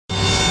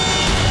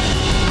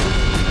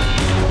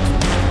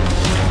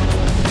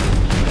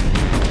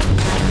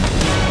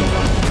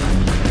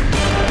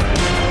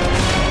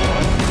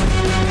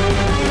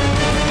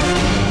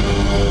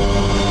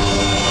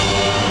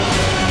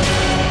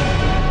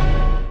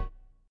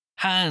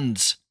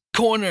hands,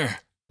 corner,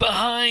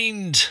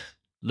 behind.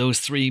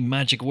 Those three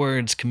magic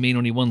words can mean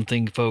only one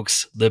thing,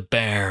 folks. The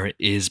bear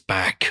is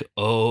back.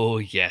 Oh,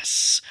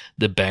 yes,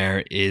 the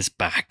bear is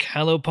back.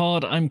 Hello,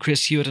 pod. I'm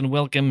Chris Hewitt, and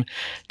welcome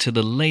to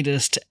the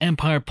latest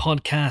Empire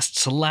podcast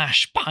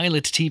 /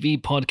 Pilot TV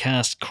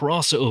podcast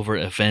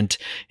crossover event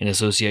in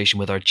association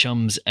with our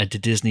chums at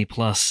Disney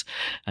Plus.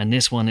 And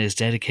this one is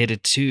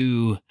dedicated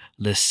to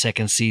the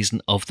second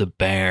season of The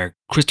Bear,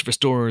 Christopher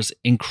Store's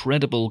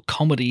incredible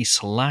comedy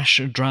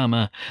 /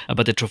 drama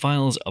about the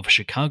travails of a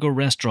Chicago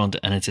restaurant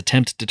and its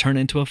attempt to turn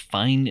into a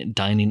fine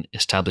dining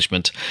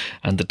establishment,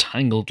 and the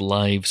tangled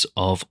lives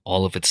of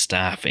all of its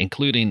staff,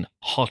 including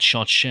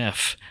hotshot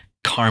chef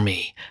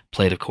Carmy,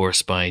 played of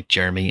course by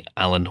Jeremy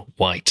Allen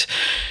White.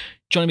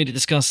 Joining me to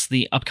discuss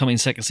the upcoming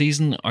second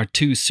season are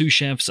two sous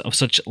chefs of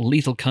such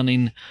lethal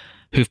cunning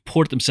who've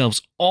poured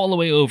themselves all the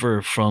way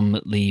over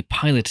from the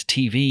Pilot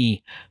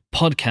TV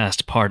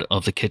podcast part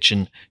of the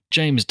kitchen.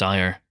 James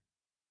Dyer.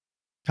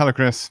 Hello,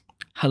 Chris.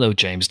 Hello,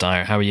 James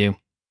Dyer. How are you?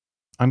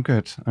 I'm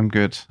good.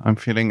 I'm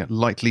feeling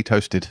lightly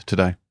toasted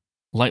today.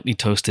 Lightly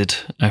toasted,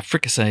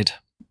 fricasseed.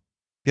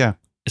 Yeah.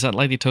 Is that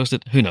lightly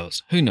toasted? Who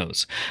knows?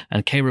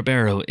 And Kay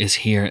Ribeiro is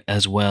here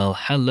as well.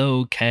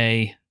 Hello,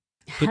 Kay.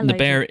 Putting the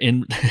bear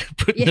in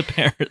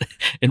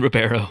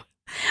Ribeiro.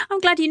 I'm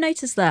glad you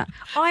noticed that.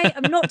 I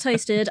am not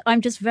toasted.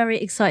 I'm just very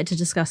excited to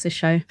discuss this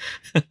show.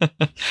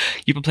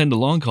 You've been playing the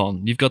long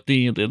con. You've got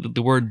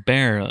the word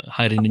bear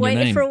hiding in your name.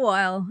 Waited for a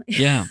while.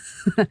 Yeah.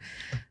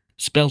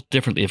 Spelt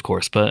differently, of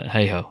course, but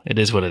hey-ho, it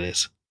is what it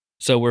is.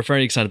 So we're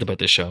very excited about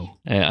this show.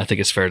 I think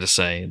it's fair to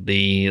say.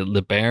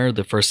 The Bear,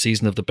 the first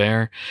season of The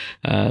Bear,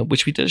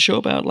 which we did a show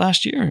about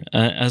last year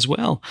as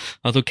well.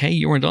 Although, Kay,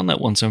 you weren't on that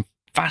one, so I'm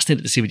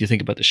fascinated to see what you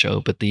think about the show,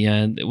 but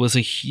it was a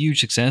huge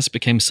success,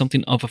 became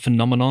something of a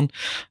phenomenon.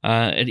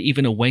 It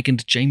even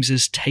awakened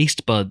James's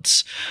taste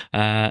buds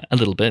a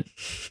little bit,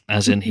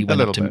 as in he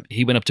went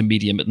up to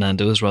medium at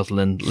Nando's rather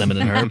than lemon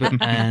and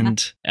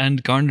herb,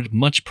 and garnered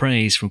much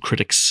praise from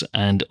critics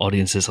and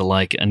audiences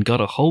alike, and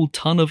got a whole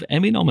ton of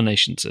Emmy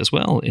nominations as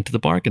well into the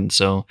bargain.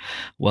 So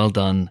well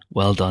done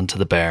to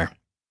The Bear.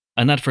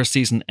 And that first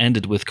season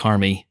ended with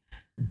Carmy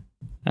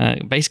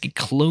basically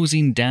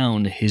closing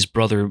down his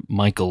brother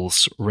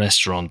Michael's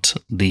restaurant,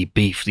 the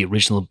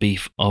original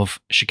beef of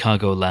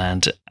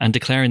Chicagoland, and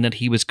declaring that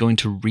he was going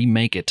to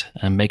remake it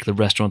and make the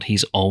restaurant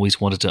he's always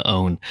wanted to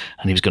own,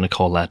 and he was going to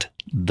call that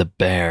The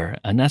Bear.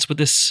 And that's what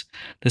this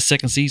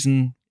second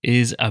season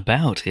is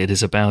about. It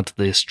is about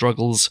the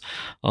struggles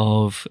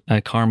of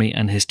Carmy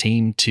and his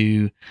team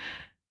to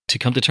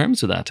come to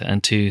terms with that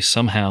and to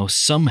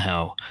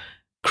somehow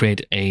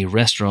create a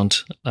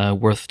restaurant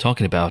worth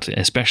talking about,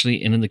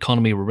 especially in an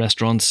economy where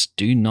restaurants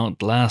do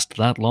not last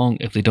that long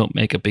if they don't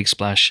make a big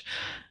splash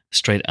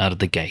straight out of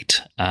the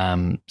gate.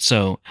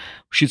 So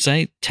we should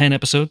say 10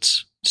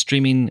 episodes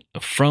streaming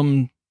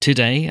from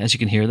today, as you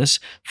can hear this,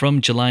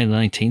 from July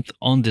 19th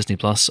on Disney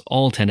Plus,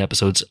 all 10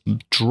 episodes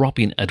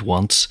dropping at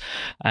once.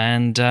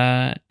 And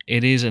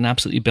it is an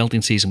absolutely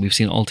belting season. We've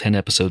seen all 10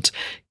 episodes.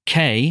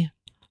 Kay,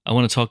 I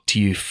want to talk to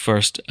you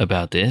first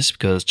about this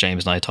because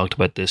James and I talked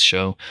about this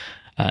show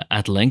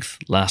at length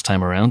last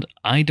time around.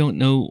 I don't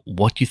know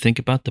what you think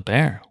about The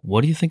Bear.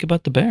 What do you think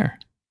about The Bear?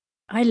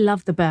 I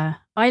love The Bear.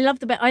 I love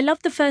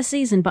the first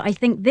season, but I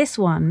think this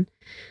one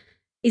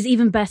is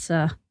even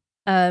better.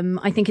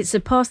 I think it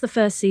surpassed the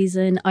first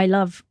season. I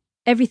love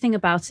everything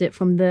about it,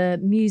 from the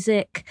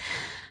music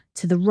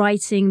to the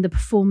writing, the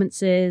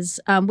performances,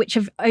 which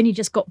have only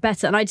just got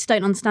better. And I just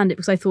don't understand it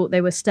because I thought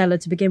they were stellar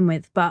to begin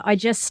with. But I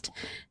just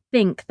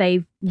think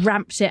they've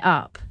ramped it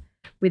up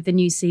with the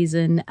new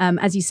season.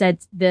 As you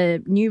said,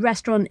 the new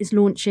restaurant is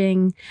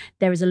launching.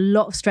 There is a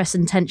lot of stress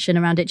and tension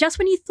around it. Just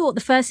when you thought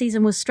the first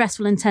season was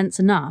stressful and tense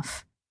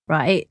enough,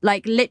 right?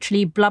 Like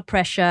literally blood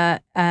pressure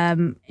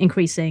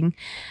increasing.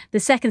 The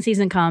second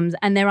season comes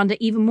and they're under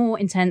even more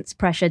intense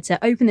pressure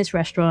to open this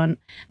restaurant,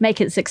 make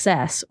it a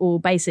success, or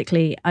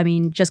basically,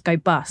 just go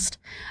bust.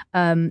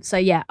 So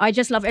yeah, I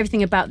just love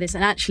everything about this.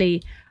 And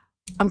actually,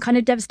 I'm kind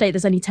of devastated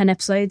there's only 10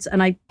 episodes,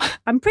 and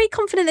I'm pretty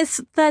confident this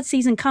third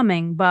season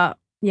coming, but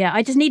yeah,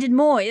 I just needed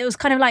more. It was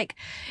kind of like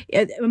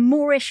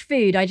Moorish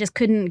food I just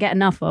couldn't get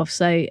enough of.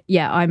 So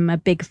yeah, I'm a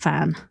big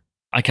fan.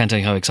 I can't tell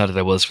you how excited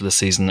I was for this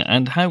season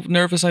and how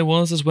nervous I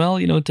was as well.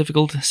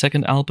 Difficult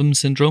second album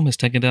syndrome has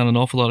taken down an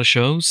awful lot of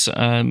shows,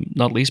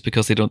 not least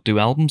because they don't do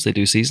albums, they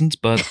do seasons.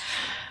 But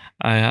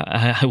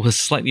I was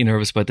slightly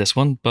nervous about this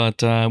one,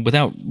 but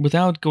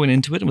without going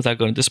into it and without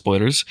going into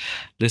spoilers,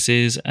 this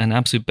is an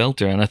absolute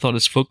belter, and I thought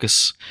its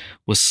focus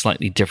was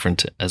slightly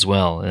different as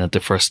well. The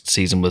first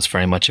season was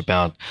very much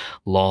about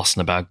loss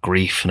and about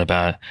grief and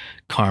about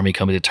Carmy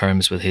coming to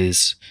terms with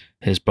his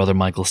brother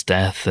Michael's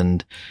death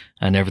and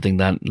everything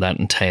that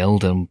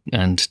entailed,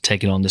 and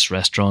taking on this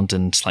restaurant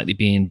and slightly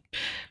being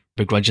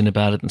begrudging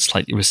about it and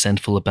slightly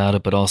resentful about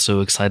it, but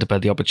also excited by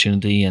the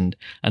opportunity and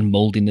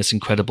molding this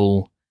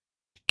incredible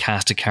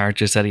cast of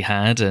characters that he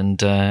had,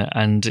 and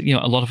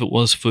a lot of it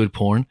was food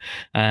porn,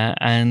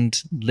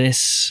 and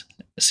this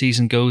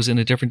season goes in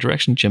a different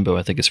direction, Jimbo,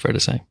 I think it's fair to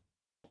say.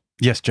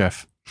 Yes,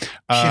 Jeff.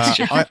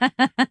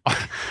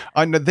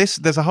 I know this.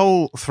 There's a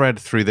whole thread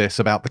through this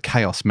about the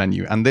chaos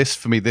menu, and this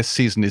for me, this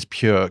season is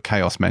pure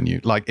chaos menu.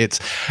 Like it's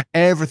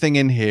everything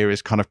in here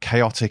is kind of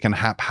chaotic and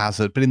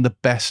haphazard, but in the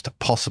best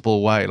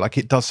possible way. Like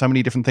it does so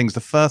many different things.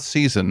 The first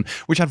season,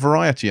 which had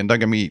variety, and don't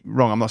get me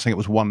wrong, I'm not saying it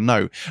was one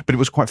note, but it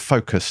was quite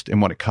focused in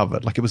what it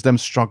covered. Like it was them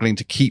struggling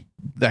to keep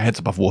their heads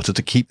above water,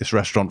 to keep this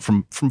restaurant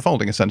from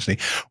folding, essentially.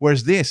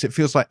 Whereas this, it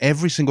feels like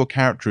every single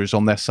character is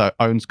on their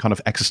own kind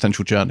of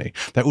existential journey.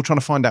 They're all trying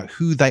to find out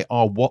who they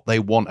are, what they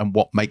want, and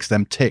what makes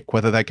them tick,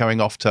 whether they're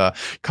going off to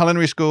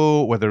culinary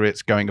school, whether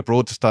it's going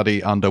abroad to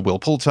study under Will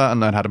Poulter and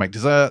learn how to make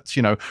desserts,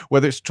 you know,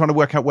 whether it's trying to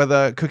work out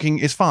whether cooking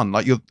is fun,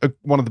 like you're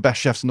one of the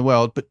best chefs in the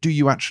world, but do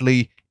you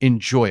actually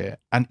enjoy it?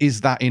 And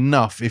is that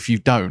enough if you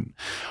don't?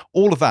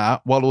 All of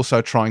that while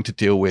also trying to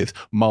deal with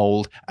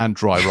mold and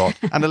dry rot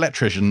and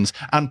electricians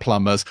and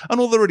plumbers and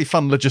all the really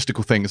fun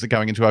logistical things that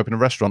going into open a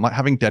restaurant, like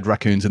having dead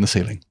raccoons in the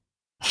ceiling.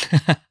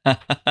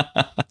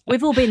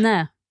 We've all been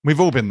there. We've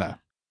all been there.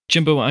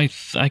 Jimbo, I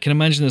can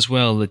imagine as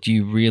well that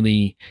you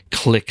really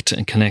clicked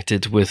and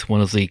connected with one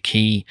of the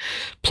key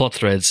plot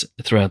threads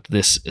throughout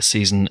this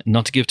season.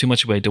 Not to give too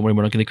much away, don't worry,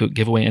 we're not going to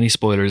give away any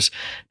spoilers,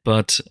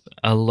 but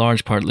a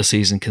large part of the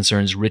season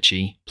concerns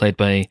Richie, played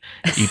by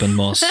Eben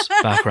Moss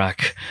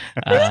Backrack,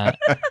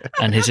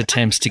 and his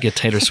attempts to get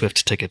Taylor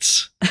Swift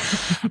tickets.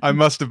 I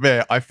must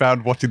admit, I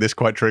found watching this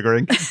quite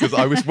triggering, because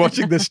I was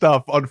watching this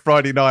stuff on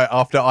Friday night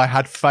after I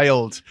had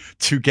failed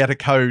to get a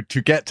code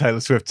to get Taylor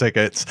Swift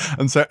tickets.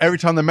 And so every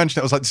time they mentioned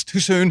it, I was like, it's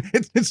too soon.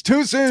 It's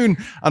too soon.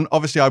 And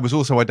obviously I was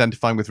also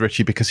identifying with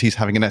Richie because he's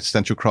having an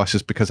existential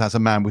crisis, because as a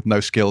man with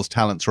no skills,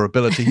 talents or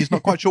ability, he's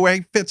not quite sure where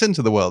he fits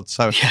into the world.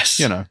 So, yes.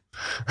 You know.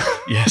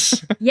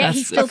 Yes. Yeah,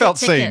 he still got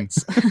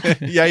tickets.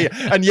 yeah.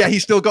 And yeah, he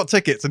still got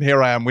tickets, and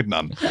here I am with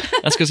none.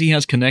 That's because he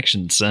has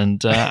connections,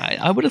 and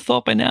I would have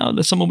thought by now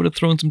that someone would have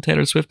thrown some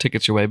Taylor Swift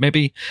tickets your way,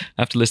 maybe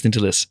after listening to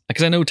this,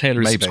 because I know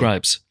Taylor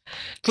subscribes.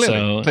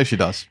 Clearly she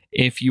does.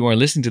 If you are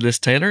listening to this,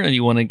 Taylor, and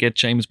you want to get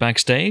James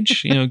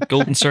backstage, you know,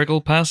 Golden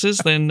Circle passes,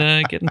 then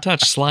get in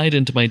touch, slide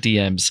into my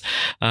DMs.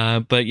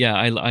 But yeah,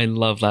 I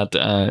love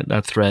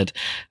that thread.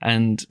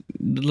 And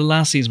the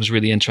last season was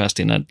really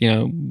interesting. That, you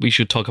know, we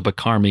should talk about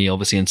Carmi,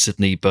 obviously, in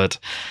Sydney, but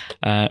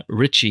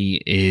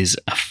Richie is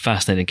a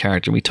fascinating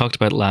character. We talked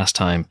about it last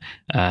time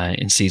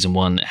in season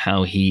 1,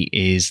 how he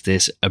is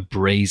this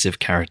abrasive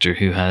character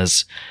who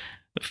has,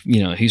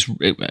 you know, he's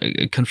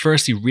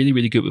conversely really,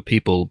 really good with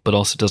people, but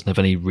also doesn't have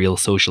any real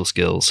social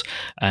skills.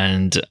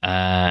 And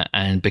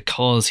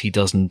because he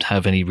doesn't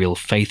have any real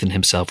faith in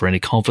himself or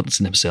any confidence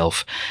in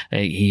himself,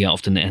 he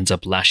often ends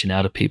up lashing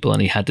out at people.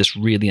 And he had this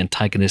really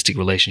antagonistic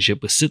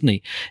relationship with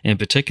Sydney in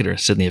particular.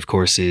 Sydney, of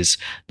course, is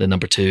the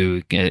number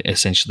 2,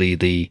 essentially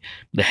the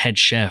head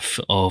chef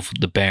of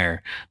the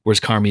Bear, whereas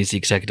Carmi is the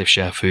executive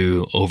chef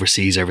who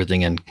oversees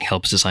everything and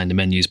helps design the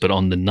menus. But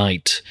on the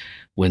night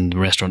when the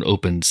restaurant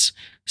opens,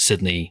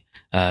 Sydney,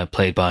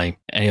 played by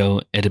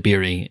Ayo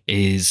Edebiri,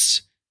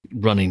 is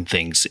running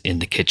things in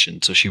the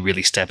kitchen. So she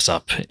really steps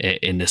up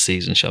in this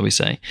season, shall we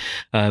say.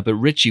 But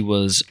Richie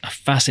was a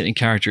fascinating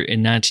character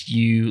in that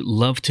you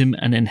loved him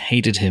and then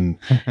hated him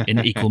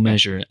in equal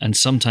measure. And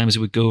sometimes it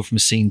would go from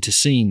scene to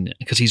scene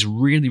because he's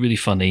really, really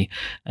funny.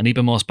 And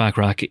Eben Moss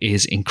Backrack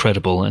is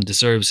incredible and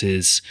deserves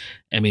his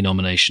Emmy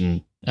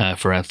nomination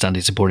for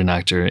Outstanding Supporting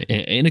Actor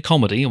in a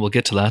comedy, and we'll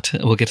get to that.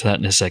 We'll get to that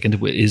in a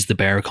second. Is The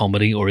Bear a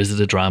comedy, or is it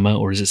a drama,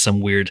 or is it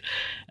some weird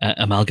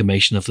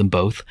amalgamation of them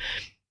both?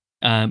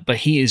 But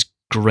he is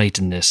great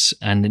in this,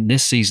 and in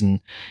this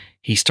season,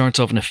 he starts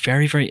off in a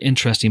very, very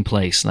interesting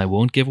place, and I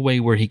won't give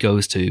away where he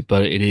goes to,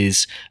 but it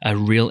is a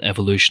real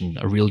evolution,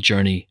 a real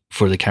journey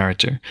for the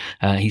character.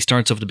 He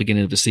starts off at the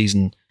beginning of the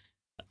season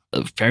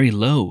very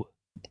low,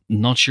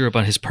 not sure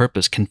about his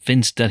purpose,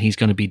 convinced that he's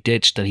going to be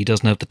ditched, that he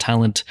doesn't have the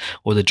talent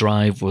or the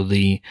drive or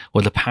the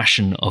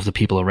passion of the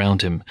people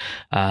around him.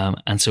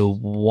 And so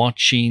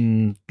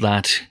watching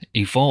that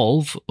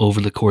evolve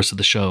over the course of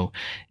the show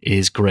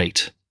is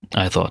great,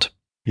 I thought.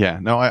 Yeah,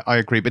 no, I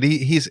agree. But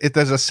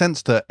there's a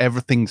sense that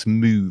everything's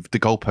moved, the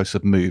goalposts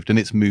have moved, and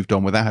it's moved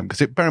on without him.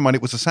 Because bear in mind,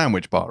 it was a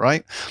sandwich bar,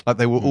 right? Like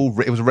they were all,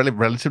 it was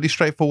relatively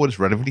straightforward, it's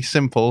relatively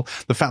simple.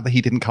 The fact that he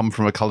didn't come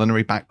from a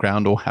culinary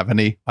background or have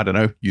any, I don't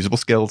know, usable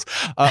skills,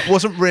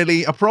 wasn't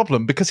really a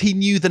problem because he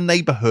knew the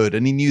neighborhood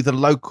and he knew the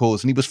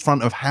locals and he was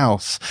front of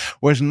house.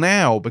 Whereas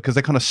now, because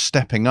they're kind of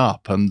stepping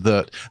up and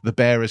that the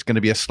Bear is going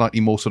to be a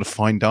slightly more sort of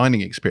fine dining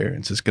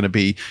experience, it's going to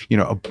be, you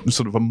know, a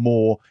sort of a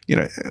more, you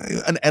know,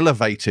 an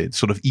elevated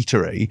sort of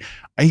eatery,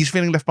 and he's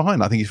feeling left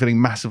behind. I think he's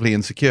feeling massively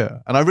insecure,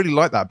 and I really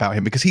like that about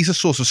him because he's a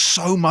source of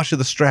so much of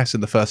the stress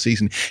in the first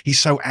season. He's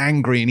so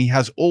angry and he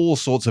has all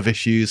sorts of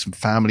issues, some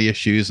family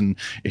issues and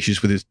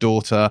issues with his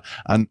daughter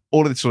and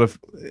all of these sort of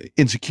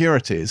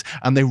insecurities,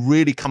 and they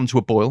really come to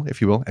a boil,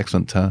 if you will.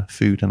 Excellent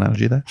food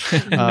analogy there.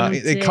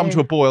 They come to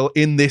a boil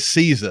in this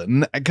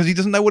season because he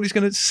doesn't know what he's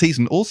going to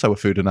season. Also a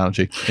food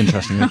analogy,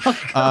 interestingly.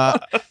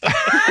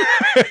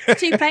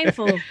 Too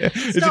painful.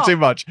 Is it too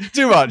much?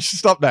 Too much.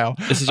 Stop now.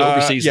 This is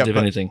overseasoned, if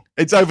anything.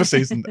 It's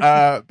overseasoned.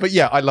 But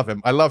yeah, I love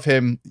him. I love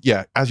him.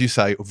 Yeah, as you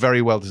say,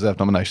 very well-deserved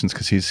nominations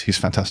because he's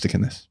fantastic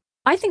in this.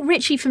 I think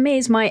Richie, for me,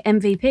 is my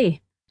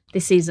MVP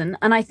this season.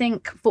 And I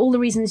think for all the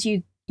reasons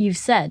you've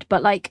said,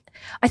 but like,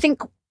 I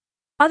think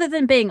other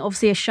than being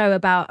obviously a show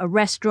about a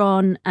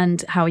restaurant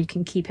and how you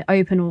can keep it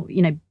open or,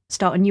 you know,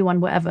 start a new one,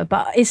 whatever,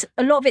 but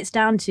a lot of it's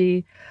down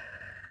to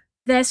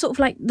they're sort of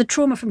like the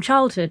trauma from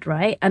childhood,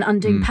 right? And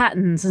undoing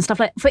patterns and stuff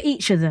like for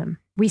each of them.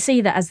 We see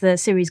that as the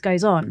series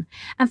goes on.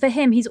 And for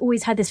him, he's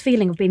always had this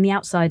feeling of being the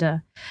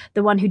outsider,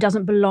 the one who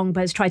doesn't belong,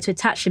 but has tried to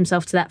attach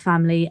himself to that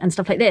family and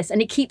stuff like this.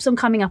 And it keeps on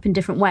coming up in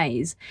different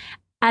ways.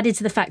 Added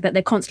to the fact that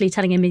they're constantly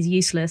telling him he's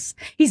useless.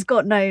 He's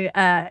got no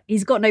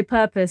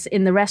purpose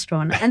in the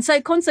restaurant. And so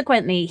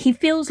consequently, he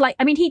feels like,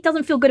 I mean, he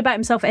doesn't feel good about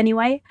himself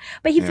anyway,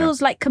 but he feels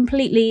like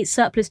completely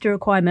surplus to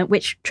requirement,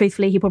 which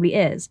truthfully he probably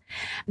is.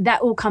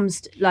 That all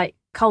comes like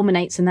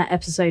culminates in that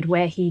episode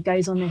where he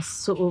goes on this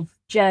sort of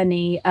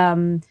journey,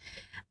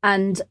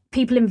 and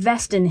people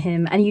invest in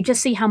him, and you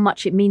just see how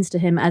much it means to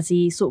him as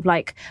he sort of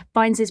like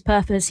finds his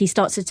purpose. He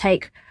starts to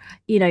take,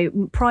 you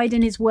know, pride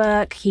in his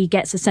work. He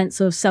gets a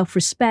sense of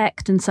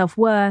self-respect and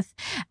self-worth.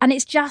 And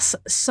it's just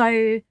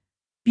so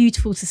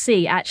beautiful to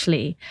see,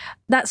 actually.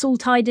 That's all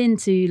tied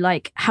into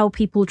like how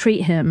people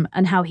treat him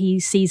and how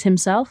he sees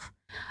himself.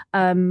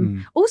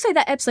 Also,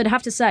 that episode, I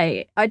have to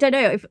say, I don't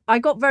know if I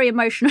got very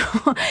emotional.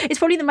 It's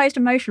probably the most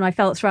emotional I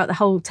felt throughout the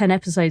whole 10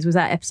 episodes was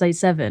that episode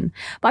 7.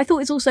 But I thought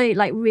it's also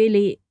like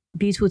really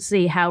beautiful to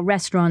see how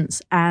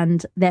restaurants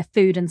and their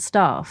food and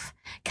staff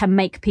can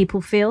make people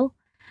feel.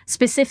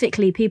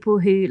 Specifically, people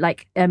who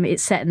like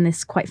it's set in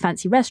this quite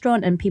fancy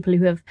restaurant and people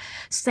who have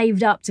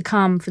saved up to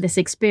come for this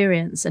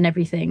experience and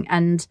everything.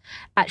 And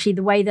actually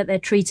the way that they're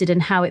treated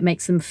and how it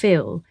makes them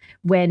feel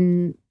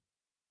when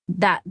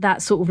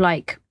that sort of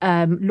like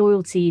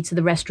loyalty to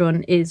the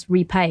restaurant is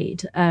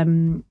repaid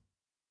and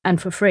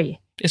for free.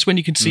 It's when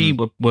you can see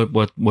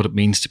what it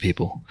means to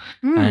people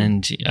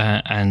and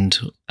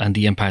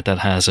the impact that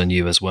has on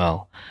you as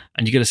well.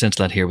 And you get a sense of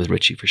that here with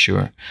Richie for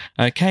sure.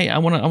 Kay, I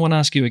want to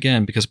ask you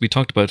again, because we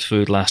talked about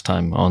food last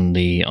time on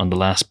the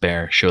last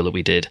Bear show that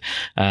we did.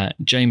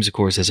 James, of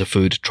course, is a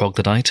food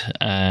troglodyte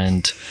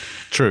and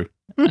true.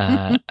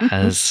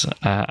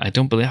 I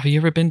don't believe. Have you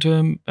ever been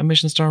to a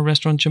Michelin star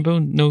restaurant, Jimbo?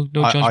 No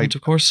judgment,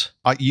 of course.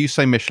 You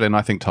say Michelin,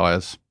 I think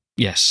tires.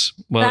 Yes,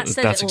 well,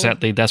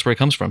 that's where it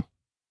comes from.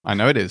 I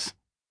know it is.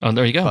 Oh,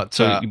 there you go. But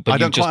I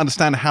don't quite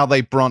understand how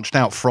they branched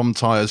out from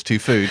tires to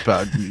food,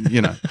 but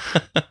you know.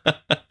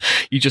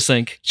 You just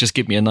think, just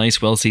give me a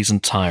nice,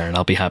 well-seasoned tire and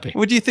I'll be happy.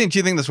 What do you think? Do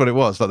you think that's what it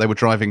was? Like they were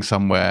driving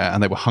somewhere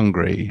and they were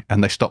hungry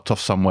and they stopped off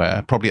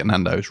somewhere, probably at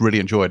Nando's, really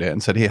enjoyed it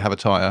and said, here, have a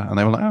tire. And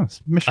they were like, oh,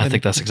 it's Michelin. I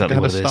think that's exactly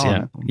what it is,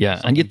 yeah.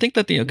 Yeah, and you'd think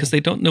that, because they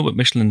don't know what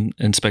Michelin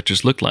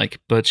inspectors look like,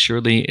 but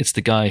surely it's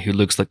the guy who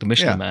looks like the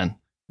Michelin man.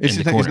 Is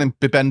his name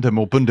Bibendum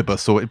or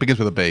Bundibus, or it begins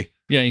with a B?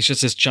 Yeah, he's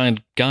just this giant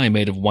guy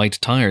made of white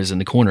tires in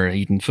the corner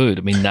eating food.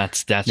 I mean,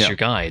 that's your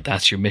guy.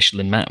 That's your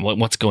Michelin man.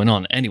 What's going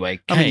on? Anyway,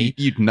 Kay, I mean,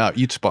 you'd know.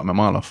 You'd spot him a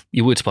mile off.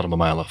 You would spot him a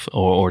mile off,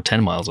 or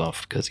 10 miles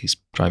off, because he's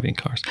driving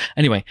cars.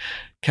 Anyway,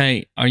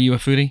 Kay, are you a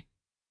foodie?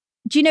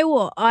 Do you know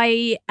what?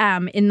 I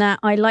am, in that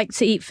I like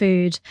to eat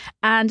food,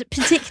 and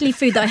particularly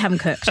food that I haven't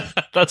cooked.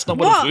 That's not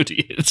what a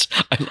foodie is.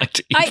 I like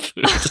to eat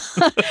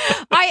food.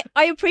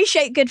 I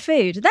appreciate good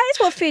food. That is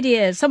what foodie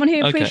is. Someone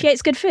who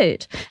appreciates good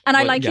food. And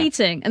I like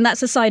eating, and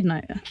that's a side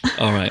note.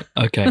 All right.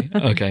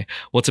 Okay.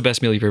 What's the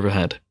best meal you've ever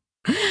had?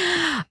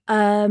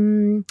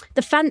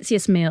 The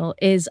fanciest meal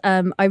is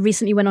I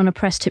recently went on a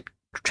press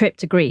trip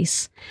to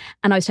Greece,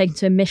 and I was taken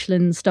to a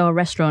Michelin star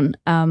restaurant.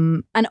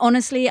 And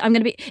honestly,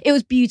 it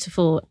was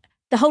beautiful.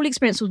 The whole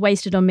experience was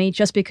wasted on me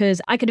just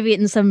because I could have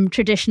eaten some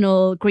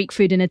traditional Greek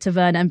food in a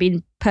taverna and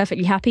been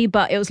perfectly happy,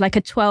 but it was like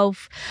a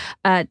 12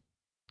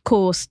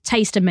 course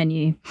taster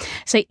menu.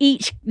 So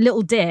each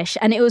little dish,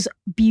 and it was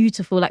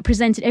beautiful, like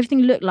presented,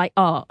 everything looked like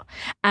art.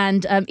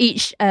 And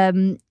each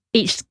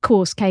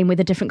course came with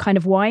a different kind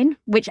of wine,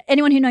 which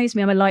anyone who knows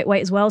me, I'm a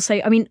lightweight as well.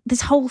 So, I mean, this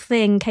whole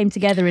thing came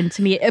together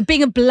into me,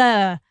 being a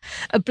blur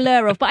of,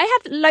 but I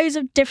had loads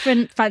of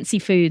different fancy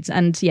foods,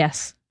 and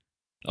yes.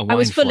 I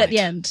was full at the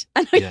end.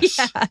 Yes,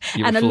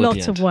 and a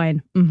lot of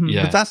wine. Mm-hmm.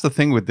 Yeah. But that's the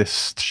thing with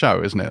this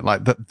show, isn't it?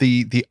 Like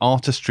the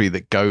artistry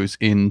that goes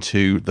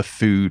into the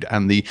food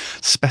and the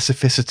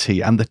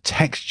specificity and the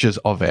textures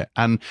of it.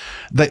 And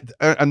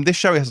this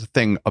show has a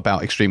thing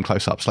about extreme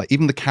close-ups. Like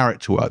even the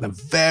character work, the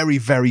very,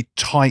 very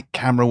tight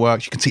camera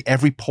work. You can see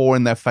every pore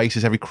in their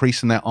faces, every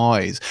crease in their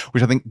eyes,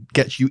 which I think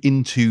gets you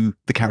into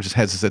the characters'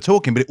 heads as they're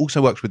talking. But it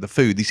also works with the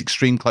food, these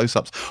extreme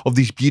close-ups of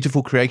these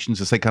beautiful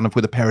creations as they kind of,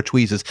 with a pair of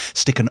tweezers,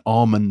 stick an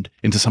almond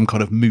into some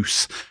kind of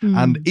mousse.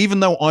 And even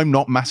though I'm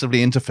not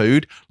massively into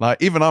food,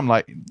 like even I'm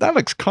like, that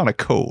looks kind of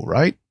cool,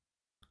 right?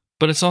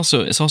 But it's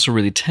also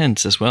really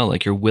tense as well.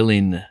 Like, you're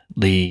willing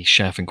the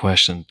chef in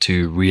question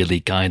to really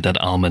guide that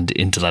almond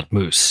into that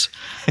mousse,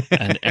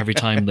 and every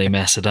time they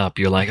mess it up,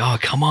 you're like, "Oh,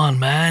 come on,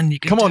 man! You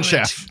can do it.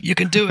 Chef! You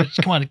can do it!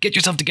 Come on, get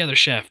yourself together,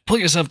 chef! Pull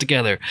yourself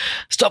together!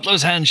 Stop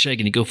those hands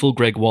shaking!" You go full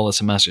Greg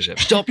Wallace in MasterChef.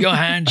 Stop your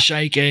hands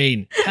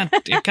shaking!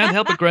 Can't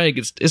help it, Greg.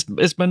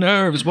 It's my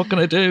nerves. What can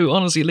I do?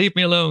 Honestly, leave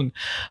me alone.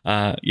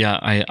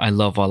 I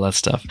love all that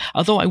stuff.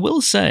 Although I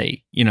will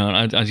say,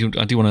 I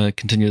do want to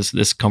continue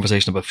this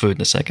conversation about food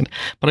in a second.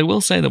 But I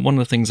will say that one of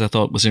the things I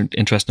thought was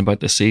interesting about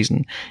this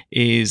season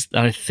is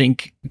that I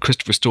think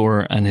Christopher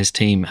Storer and his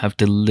team have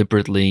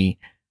deliberately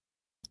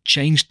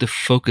changed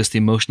the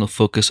emotional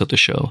focus of the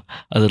show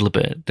a little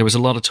bit. There was a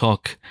lot of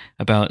talk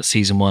about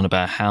season 1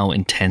 about how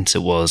intense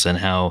it was and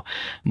how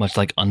much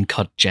like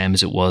Uncut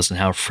Gems it was and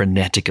how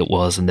frenetic it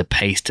was, and the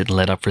pace didn't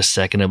let up for a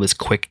second. It was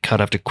quick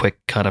cut after quick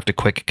cut after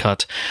quick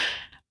cut.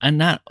 And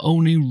that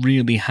only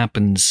really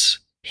happens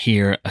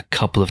here a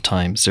couple of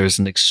times. There's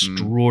an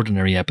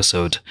extraordinary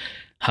episode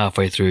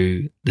halfway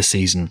through the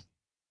season,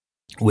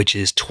 which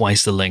is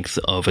twice the length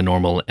of a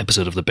normal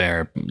episode of The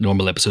Bear.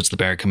 Normal episodes of The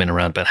Bear come in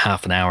around about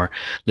half an hour.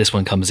 This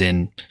one comes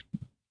in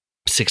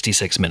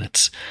 66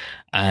 minutes.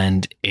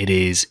 And it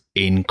is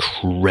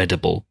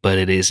incredible, but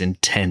it is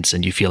intense,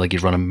 and you feel like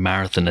you've run a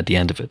marathon at the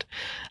end of it.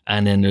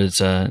 And then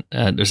there's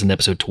an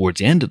episode towards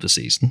the end of the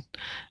season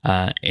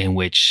in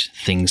which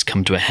things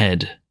come to a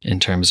head in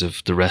terms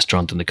of the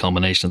restaurant and the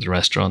culmination of the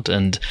restaurant.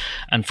 And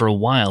for a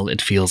while,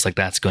 it feels like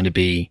that's going to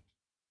be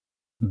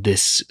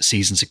this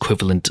season's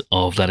equivalent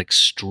of that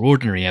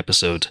extraordinary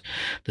episode,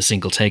 the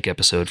single take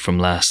episode from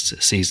last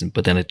season.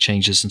 But then it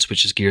changes and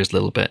switches gears a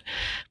little bit.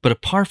 But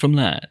apart from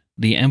that,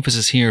 the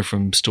emphasis here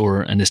from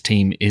Storer and his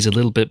team is a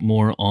little bit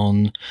more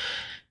on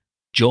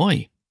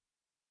joy.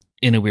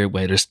 In a weird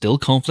way, there's still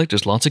conflict.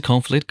 There's lots of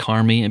conflict.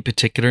 Carmy, in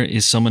particular,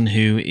 is someone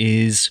who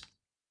is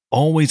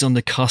always on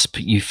the cusp,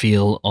 you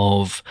feel,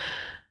 of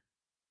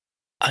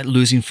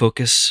losing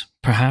focus,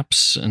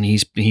 perhaps. And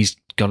he's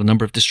got a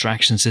number of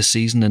distractions this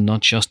season, and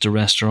not just a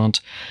restaurant.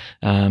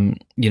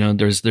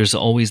 There's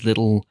always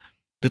little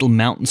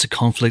mountains of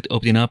conflict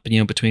opening up,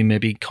 between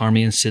maybe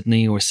Carmy and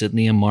Sydney, or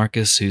Sydney and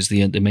Marcus, who's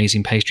the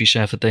amazing pastry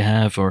chef that they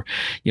have, or,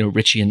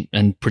 Richie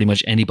and pretty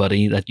much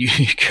anybody that you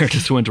care to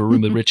throw into a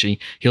room with Richie,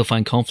 he'll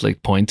find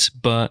conflict points.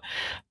 But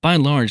by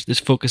and large, this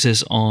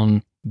focuses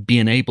on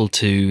being able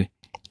to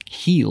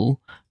heal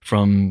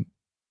from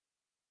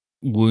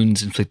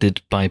wounds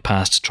inflicted by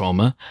past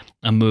trauma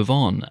and move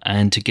on,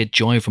 and to get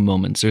joy from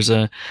moments. There's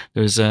a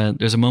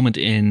moment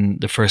in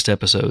the first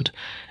episode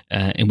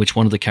in which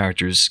one of the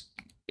characters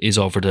is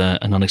offered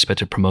an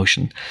unexpected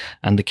promotion,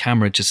 and the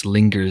camera just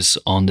lingers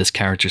on this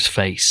character's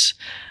face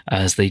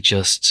as they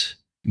just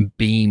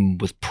beam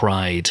with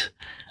pride,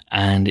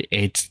 and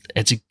it's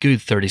a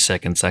good 30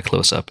 seconds, that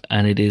close up,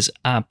 and it is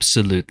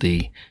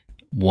absolutely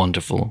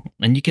wonderful.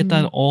 And you get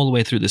that all the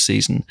way through the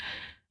season.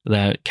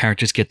 The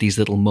characters get these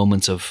little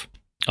moments of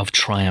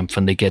triumph,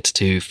 and they get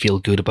to feel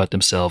good about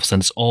themselves,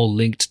 and it's all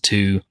linked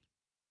to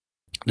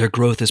their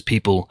growth as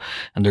people,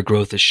 and their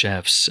growth as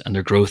chefs, and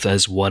their growth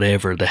as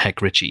whatever the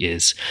heck Richie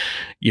is.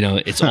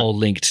 It's all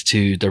linked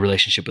to their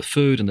relationship with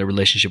food and their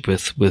relationship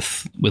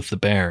with the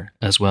bear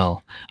as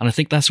well. And I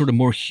think that sort of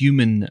more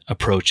human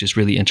approach is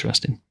really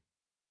interesting.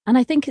 And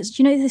I think it's,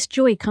 this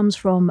joy comes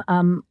from,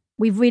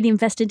 we've really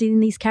invested in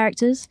these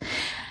characters.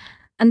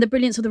 And the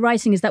brilliance of the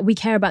writing is that we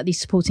care about these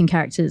supporting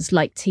characters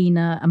like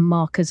Tina and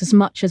Marcus as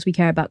much as we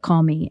care about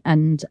Carmy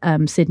and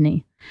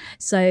Sydney.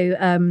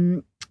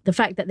 So the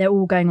fact that they're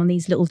all going on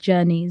these little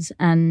journeys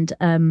and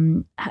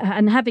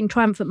having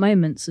triumphant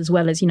moments, as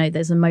well as,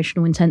 there's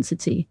emotional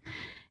intensity,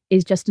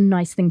 is just a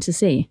nice thing to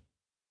see.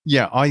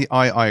 Yeah,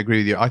 I agree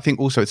with you. I think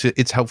also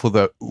it's helpful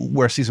that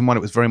where season 1, it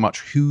was very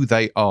much who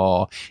they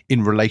are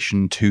in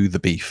relation to the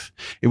beef.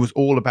 It was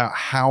all about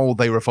how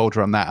they revolved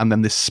around that, and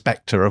then this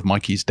spectre of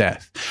Mikey's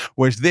death.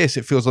 Whereas this,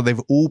 it feels like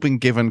they've all been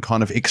given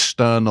kind of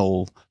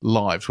external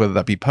lives, whether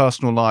that be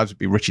personal lives, it'd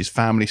be Richie's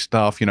family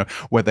stuff,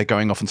 where they're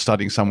going off and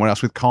studying somewhere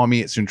else. With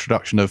Carmy, it's the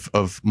introduction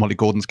of Molly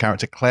Gordon's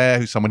character Claire,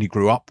 who's someone he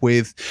grew up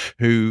with,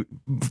 who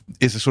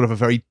is a sort of a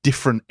very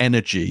different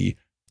energy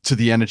to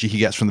the energy he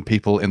gets from the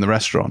people in the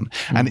restaurant.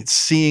 And it's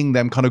seeing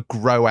them kind of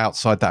grow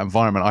outside that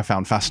environment I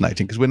found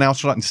fascinating, because we're now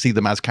starting to see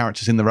them as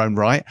characters in their own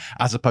right,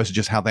 as opposed to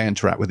just how they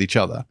interact with each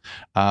other,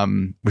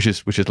 which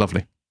is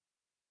lovely.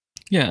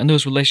 Yeah, and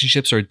those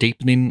relationships are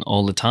deepening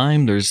all the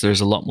time. There's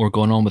a lot more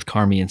going on with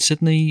Carmy and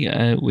Sydney,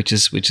 which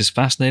is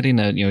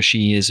fascinating.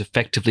 She is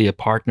effectively a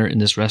partner in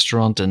this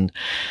restaurant, and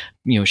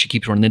she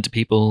keeps running into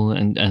people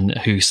and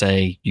who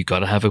say, you got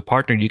to have a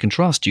partner you can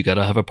trust. You got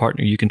to have a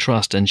partner you can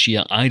trust. And she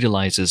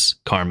idolizes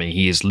Carmy.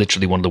 He is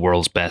literally one of the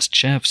world's best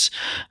chefs.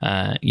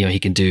 He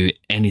can do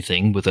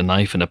anything with a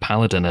knife and a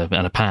palette and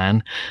a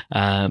pan.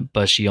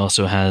 But she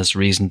also has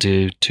reason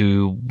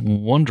to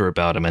wonder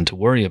about him and to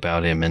worry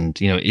about him. And,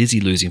 is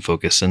he losing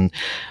focus? And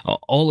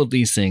all of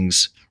these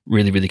things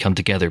really, really come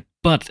together.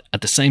 But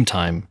at the same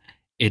time,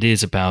 it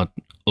is about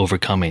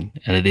overcoming,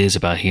 and it is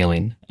about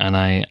healing, and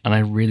I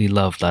really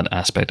love that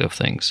aspect of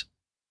things.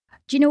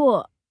 Do you know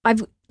what?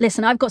 I've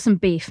got some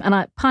beef,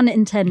 and pun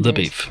intended. The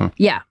beef.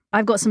 Yeah,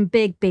 I've got some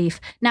big beef.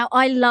 Now,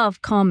 I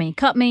love Carmi.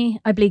 Cut me,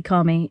 I bleed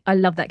Carmi. I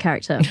love that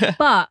character.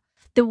 But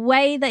the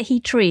way that he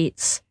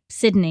treats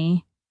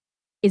Sydney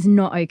is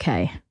not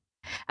okay.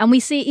 And we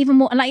see even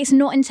more, like, it's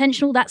not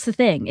intentional. That's the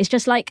thing. It's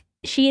just like,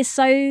 she is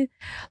so,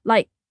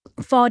 like,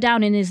 far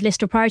down in his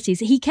list of priorities.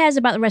 He cares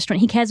about the restaurant,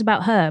 he cares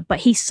about her, but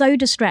he's so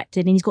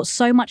distracted and he's got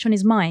so much on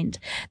his mind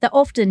that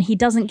often he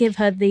doesn't give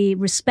her the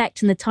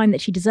respect and the time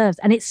that she deserves.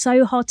 And it's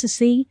so hard to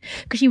see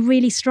because she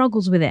really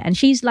struggles with it. And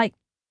she's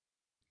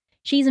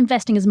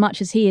investing as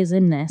much as he is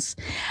in this.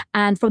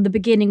 And from the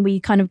beginning,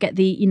 we kind of get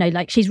the,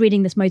 like, she's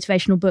reading this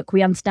motivational book.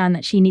 We understand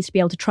that she needs to be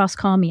able to trust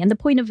Carmi. And the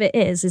point of it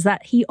is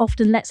that he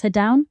often lets her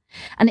down.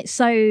 And it's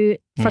so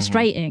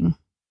frustrating.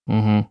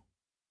 Mm-hmm.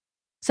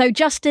 So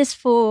justice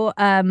for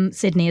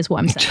Sydney is what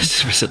I'm saying.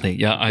 Justice for Sydney.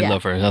 Yeah, I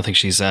love her. I think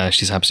she's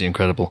absolutely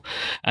incredible.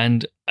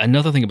 And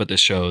another thing about this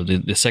show,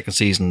 the second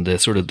season, the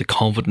sort of the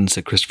confidence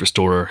that Christopher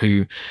Storer,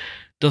 who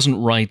doesn't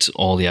write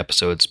all the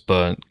episodes,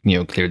 but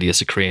clearly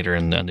is a creator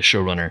and the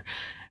showrunner,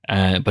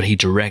 but he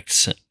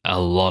directs a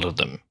lot of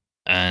them.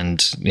 And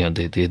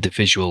the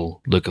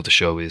visual look of the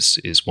show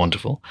is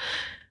wonderful.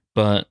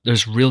 But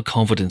there's real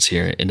confidence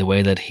here in the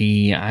way that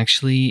he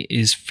actually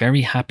is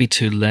very happy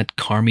to let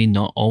Carmi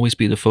not always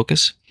be the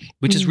focus,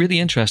 which is really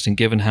interesting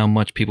given how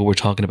much people were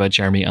talking about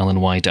Jeremy Allen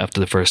White after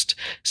the first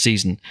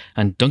season.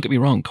 And don't get me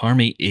wrong,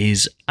 Carmi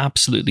is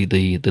absolutely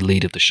the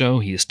lead of the show.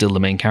 He is still the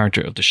main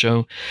character of the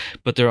show.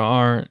 But there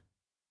are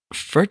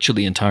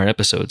virtually entire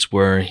episodes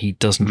where he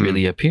doesn't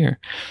really appear.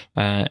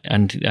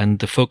 And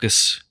the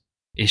focus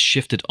is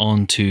shifted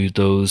onto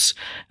those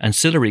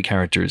ancillary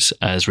characters,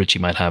 as Richie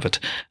might have it,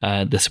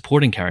 the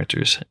supporting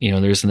characters.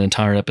 There's an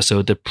entire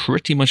episode that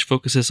pretty much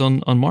focuses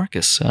on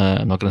Marcus.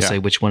 I'm not going to say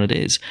which one it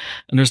is.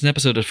 And there's an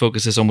episode that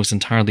focuses almost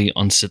entirely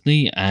on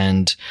Sydney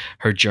and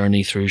her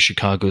journey through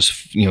Chicago's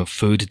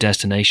food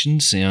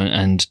destinations,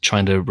 and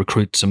trying to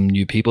recruit some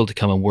new people to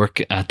come and work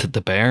at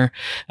the Bear.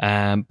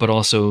 But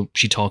also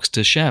she talks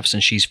to chefs,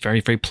 and she's very,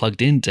 very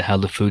plugged into how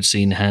the food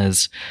scene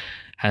has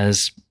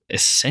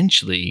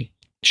essentially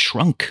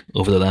shrunk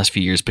over the last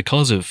few years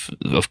because of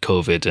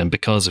COVID and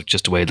because of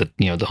just the way that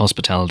the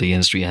hospitality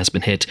industry has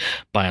been hit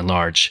by and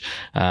large.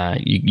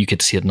 You get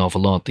to see it an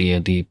awful lot.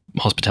 The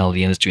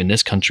hospitality industry in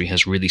this country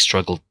has really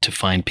struggled to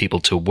find people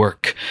to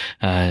work,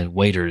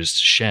 waiters,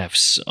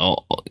 chefs,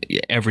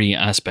 every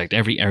aspect,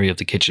 every area of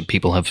the kitchen.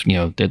 People have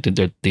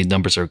the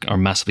numbers are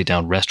massively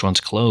down. Restaurants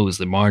close.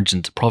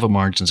 The profit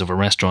margins of a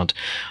restaurant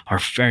are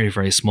very,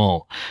 very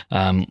small,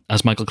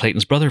 as Michael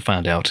Clayton's brother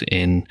found out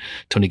in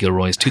Tony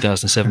Gilroy's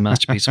 2007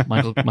 masterpiece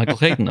Michael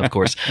Clayton, of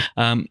course.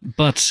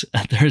 But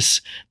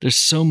there's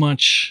so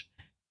much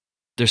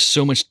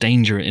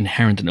danger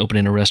inherent in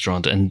opening a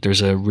restaurant, and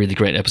there's a really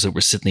great episode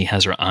where Sydney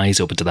has her eyes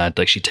open to that.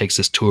 Like, she takes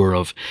this tour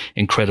of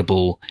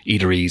incredible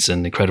eateries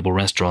and incredible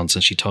restaurants,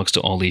 and she talks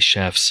to all these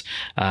chefs,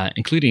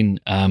 including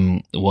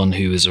one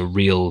who is a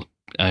real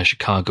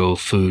Chicago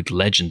food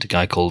legend, a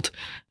guy called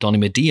Donnie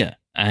Medea.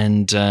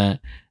 And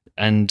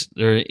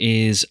there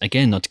is,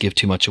 again, not to give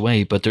too much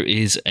away, but there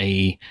is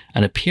an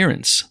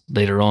appearance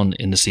later on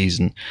in the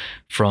season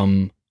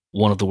from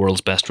one of the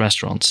world's best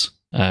restaurants,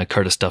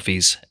 Curtis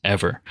Duffy's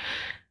Ever,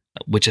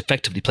 which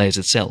effectively plays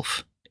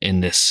itself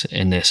in this,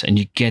 and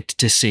you get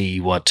to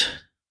see what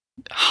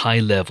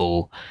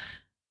high-level,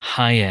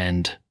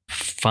 high-end,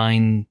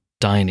 fine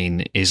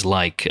dining is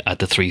like at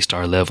the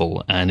 3-star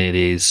level, and it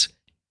is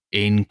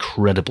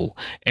incredible.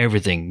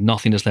 Everything,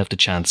 nothing is left to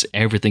chance.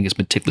 Everything is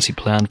meticulously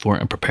planned for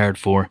and prepared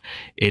for.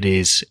 It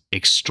is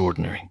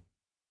extraordinary.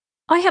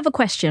 I have a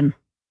question.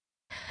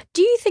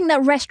 Do you think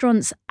that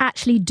restaurants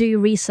actually do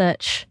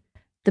research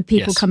the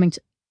people coming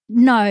to?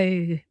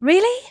 No,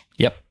 really?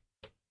 Yep.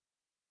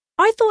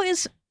 I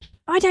thought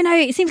I don't know.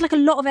 It seems like a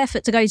lot of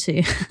effort to go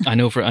to. I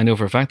know for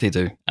a fact they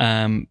do.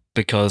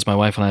 Because my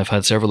wife and I have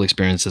had several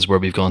experiences where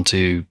we've gone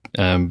to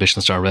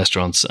Michelin star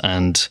restaurants,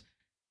 and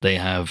they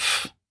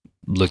have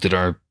looked at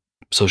our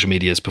social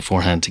medias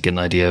beforehand to get an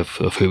idea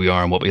of who we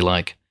are and what we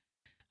like,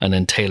 and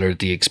then tailored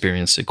the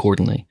experience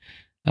accordingly.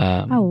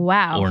 Oh,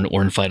 wow.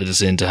 Or invited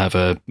us in to have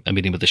a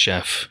meeting with the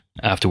chef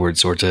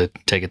afterwards, or to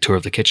take a tour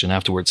of the kitchen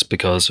afterwards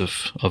because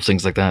of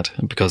things like that.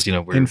 And because,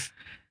 we're...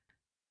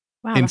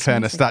 In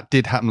fairness, that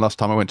did happen last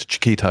time I went to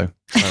Chiquito.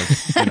 So,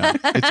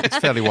 it's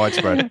fairly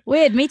widespread.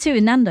 Weird. Me too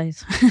in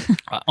Nando's.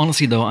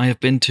 Honestly, though,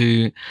 I've been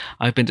to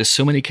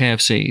so many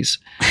KFCs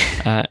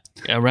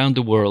around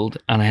the world,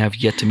 and I have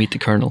yet to meet the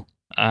Colonel.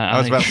 I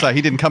was about to say,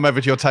 he didn't come over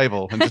to your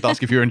table and just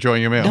ask if you're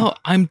enjoying your meal. No,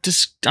 I'm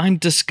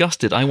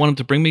disgusted. I want him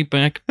to bring me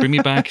back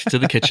to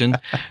the kitchen.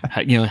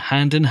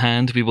 Hand in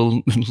hand, we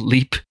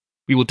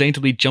will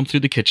daintily jump through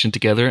the kitchen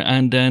together,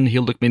 and then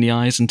he'll look me in the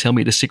eyes and tell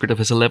me the secret of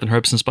his 11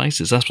 herbs and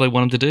spices. That's what I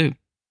want him to do.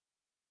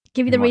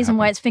 Give you the reason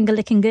why it's finger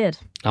licking good.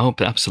 Oh,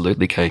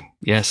 absolutely, Kay.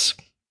 Yes.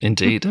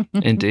 Indeed. I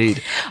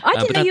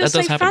didn't know you were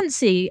so happen.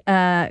 fancy,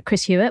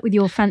 Chris Hewitt, with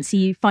your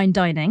fancy fine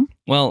dining.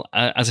 Well,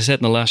 as I said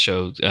in the last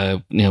show,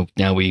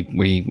 now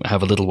we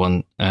have a little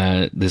one.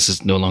 This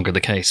is no longer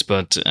the case,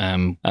 but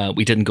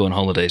we didn't go on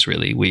holidays,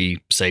 really.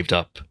 We saved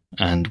up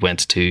and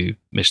went to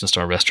Michelin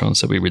star restaurants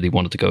that we really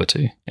wanted to go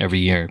to every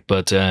year.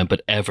 But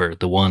Ever,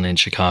 the one in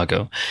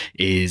Chicago,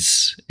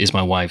 is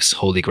my wife's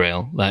holy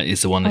grail. That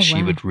is the one that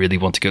she would really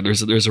want to go.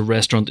 There's a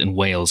restaurant in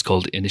Wales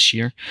called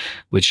Inisheer,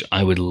 which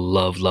I would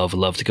love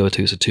to go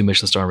to. It's a 2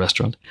 Michelin star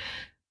restaurant.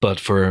 But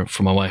for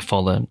my wife,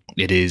 Paula,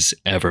 it is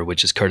Ever,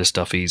 which is Curtis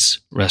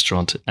Duffy's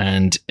restaurant.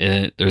 And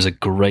there's a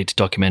great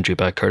documentary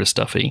about Curtis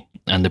Duffy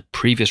and the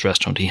previous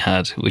restaurant he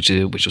had, which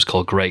was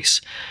called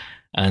Grace.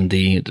 And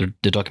the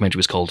documentary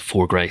was called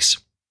For Grace.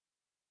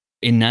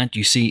 In that,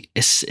 you see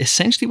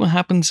essentially what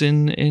happens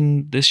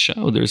in this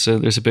show. There's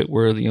a bit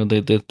where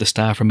the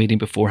staff are meeting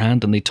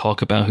beforehand and they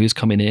talk about who's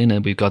coming in,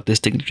 and we've got this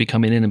dignitary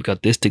coming in, and we've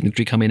got this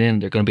dignitary coming in.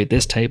 They're going to be at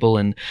this table,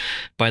 and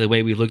by the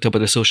way, we've looked up at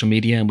their social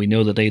media and we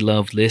know that they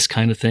love this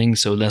kind of thing.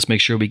 So let's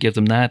make sure we give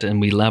them that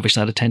and we lavish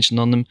that attention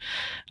on them.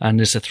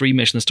 And it's a 3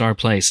 Michelin star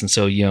place, and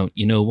so you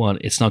know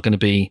what? It's not going to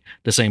be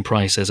the same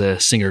price as a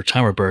Singer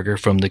Tower burger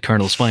from the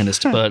Colonel's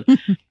Finest, but.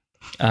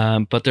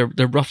 But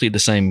they're roughly the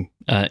same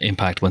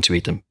impact once you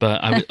eat them.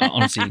 But I would,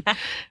 honestly,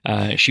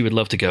 she would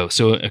love to go.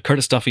 So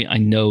Curtis Duffy, I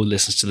know,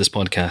 listens to this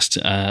podcast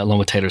along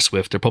with Taylor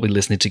Swift. They're probably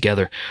listening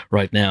together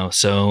right now.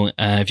 So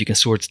if you can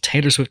sort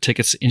Taylor Swift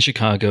tickets in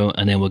Chicago,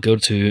 and then we'll go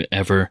to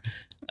Ever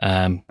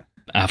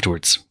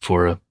afterwards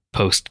for a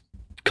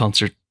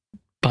post-concert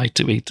bite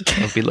to eat. That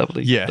would be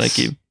lovely. Yes. Thank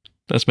you.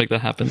 Let's make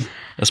that happen.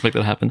 That's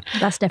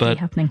definitely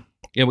happening.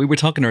 Yeah, we were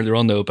talking earlier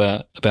on, though,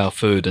 about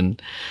food,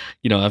 and,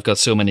 I've got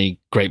so many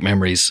great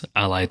memories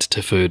allied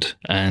to food.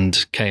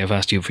 And Kay, I've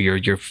asked you for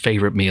your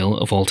favourite meal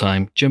of all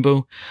time.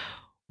 Jimbo,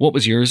 what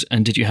was yours,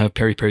 and did you have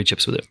peri-peri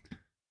chips with it?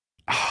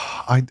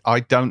 I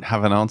don't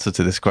have an answer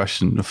to this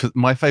question.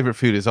 My favourite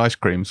food is ice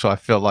cream, so I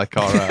feel like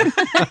our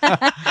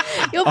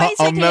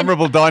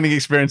memorable dining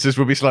experiences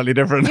will be slightly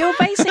different. You're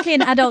basically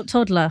an adult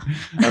toddler.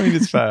 I mean,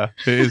 it's fair.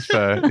 It is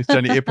fair.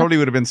 It probably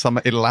would have been some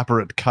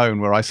elaborate cone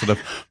where I sort of...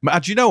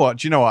 Do you know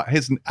what?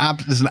 There's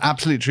an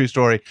absolute true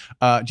story.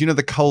 Do you know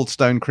the Cold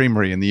Stone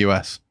Creamery in the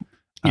US?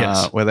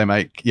 Yes. Where they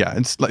make,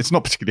 it's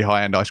not particularly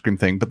high-end ice cream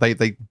thing, but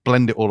they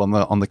blend it all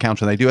on the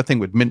counter, and they do a thing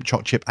with mint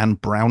chocolate chip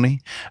and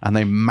brownie, and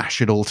they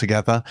mash it all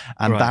together,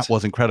 and that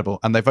was incredible.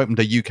 And they've opened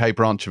a UK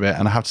branch of it,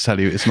 and I have to tell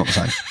you, it's not the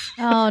same.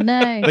 Oh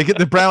no! They get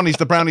the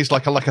brownies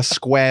like a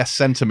square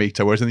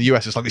centimeter, whereas in the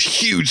US it's like this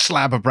huge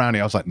slab of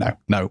brownie. I was like,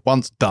 no,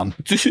 once done,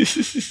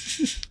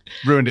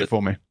 ruined it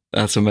for me.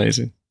 That's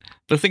amazing.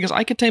 But the thing is,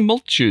 I contain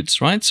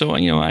multitudes, right? So,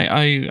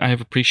 I have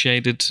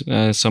appreciated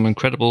some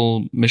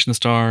incredible Michelin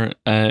star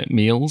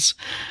meals.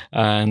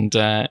 And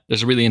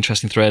there's a really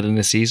interesting thread in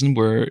this season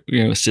where,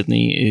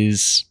 Sydney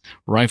is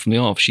right from the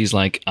off. She's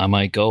like,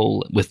 my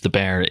goal with the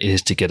bear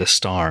is to get a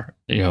star,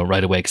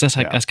 right away. Because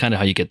that's kind of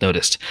how you get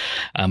noticed.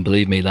 And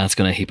believe me, that's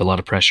going to heap a lot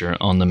of pressure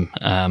on them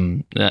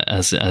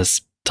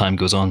as time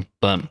goes on.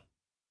 But...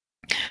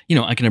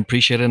 I can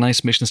appreciate a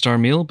nice Michelin star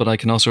meal, but I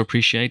can also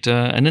appreciate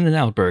an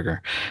In-N-Out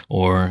burger,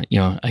 or,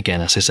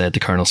 again, as I said, the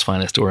Colonel's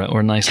Finest, or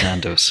a nice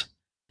Nando's.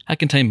 I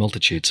contain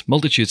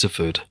multitudes of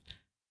food.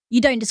 You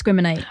don't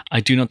discriminate. I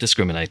do not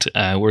discriminate,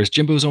 whereas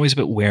Jimbo's always a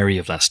bit wary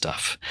of that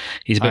stuff.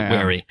 He's a bit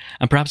wary,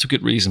 and perhaps for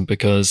good reason,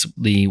 because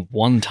the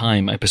one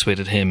time I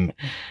persuaded him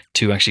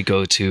to actually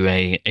go to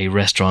a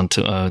restaurant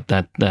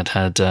that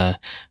had...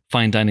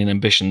 fine dining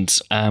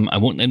ambitions. I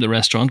won't name the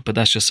restaurant, but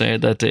let's just say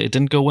that it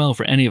didn't go well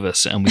for any of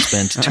us, and we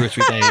spent 2 or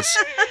 3 days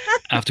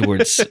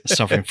afterwards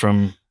suffering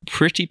from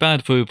pretty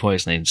bad food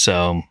poisoning.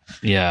 So,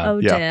 yeah.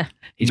 Oh dear.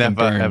 He's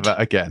never, ever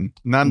again.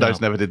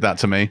 Nando's never did that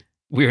to me.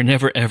 We are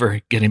never,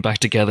 ever getting back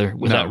together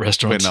with that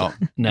restaurant. We're not.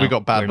 No, we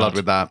got bad blood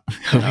with that.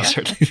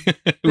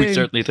 We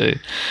certainly do.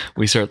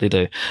 We certainly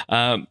do.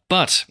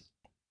 But...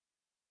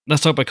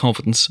 let's talk about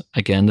confidence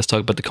again. Let's talk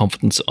about the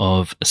confidence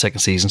of a second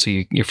season. So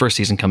your first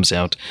season comes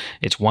out,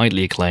 it's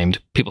widely acclaimed,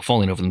 people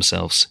falling over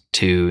themselves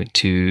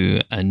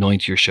to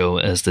anoint your show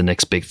as the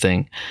next big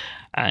thing.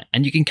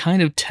 And you can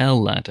kind of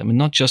tell that. I mean,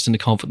 not just in the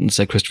confidence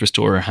that Christopher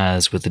Storer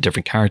has with the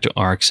different character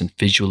arcs and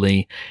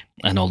visually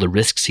and all the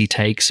risks he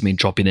takes. I mean,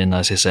 dropping in,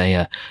 as I say,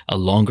 a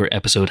longer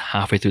episode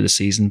halfway through the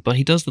season, but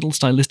he does little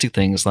stylistic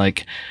things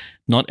like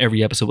not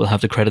every episode will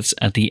have the credits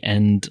at the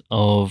end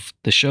of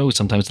the show.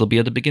 Sometimes they'll be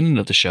at the beginning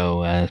of the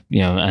show,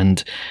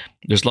 and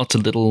there's lots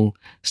of little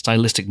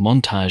stylistic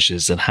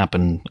montages that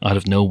happen out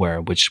of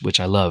nowhere, which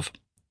I love.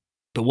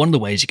 But one of the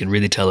ways you can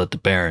really tell that The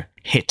Bear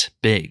hit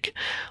big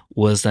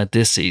was that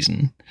this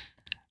season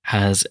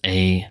has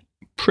a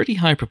pretty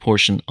high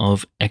proportion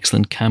of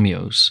excellent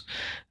cameos.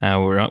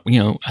 I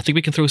think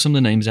we can throw some of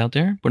the names out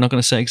there. We're not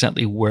going to say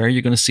exactly where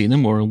you're going to see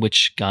them or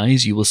which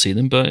guys you will see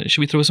them, but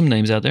should we throw some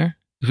names out there?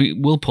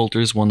 Will Poulter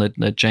is one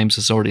that James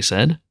has already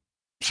said.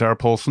 Sarah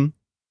Paulson.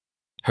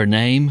 Her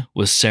name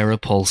was Sarah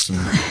Paulson.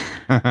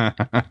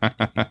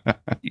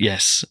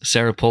 Yes,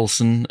 Sarah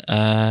Paulson.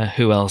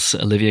 Who else?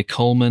 Olivia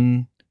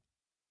Colman.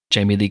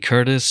 Jamie Lee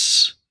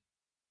Curtis.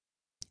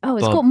 Oh,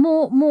 it's But- got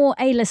more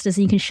A-listers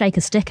than you can shake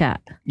a stick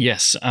at.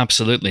 Yes,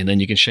 absolutely. And then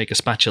you can shake a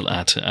spatula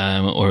at,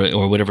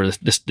 or whatever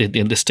the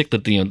stick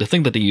that the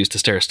thing that they use to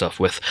stir stuff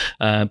with.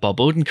 Bob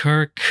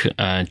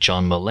Odenkirk,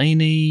 John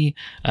Mulaney,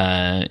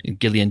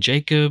 Gillian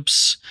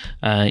Jacobs.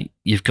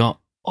 You've got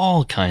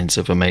all kinds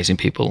of amazing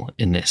people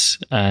in this,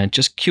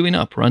 just queuing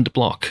up around the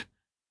block.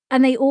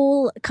 And they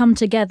all come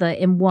together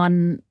in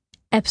one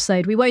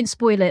episode. We won't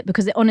spoil it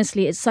because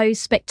honestly, it's so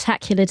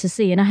spectacular to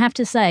see. And I have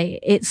to say,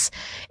 it's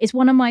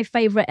one of my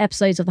favourite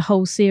episodes of the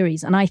whole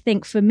series. And I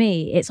think for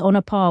me, it's on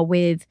a par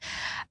with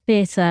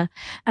theatre.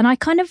 And I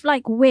kind of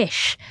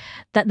wish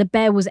that The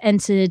Bear was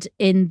entered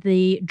in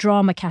the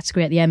drama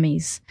category at the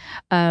Emmys.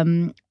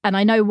 And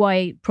I know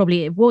why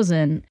probably it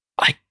wasn't.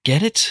 I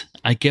get it.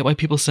 I get why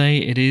people say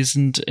it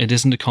isn't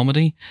a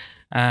comedy.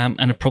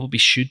 And it probably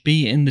should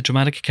be in the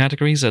dramatic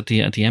categories at the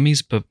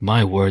Emmys, but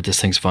my word,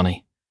 this thing's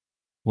funny.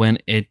 When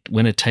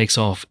it takes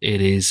off, it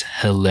is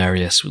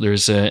hilarious.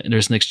 There's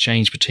an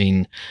exchange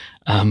between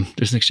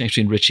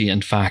Richie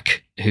and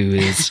Fack, who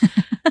is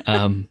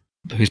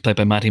who's played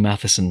by Matty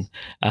Matheson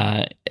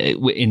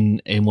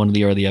in one of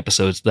the early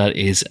episodes. That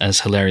is as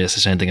hilarious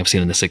as anything I've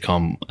seen in the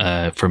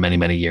sitcom for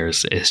many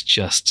years. It's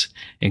just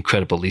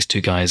incredible. These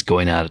two guys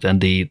going at it,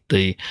 and the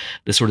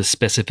sort of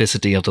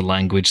specificity of the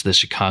language, the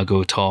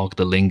Chicago talk,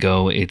 the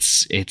lingo.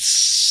 It's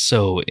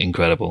so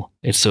incredible.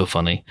 It's so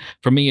funny.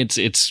 For me, it's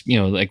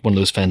like one of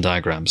those Venn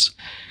diagrams: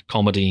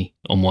 comedy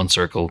on one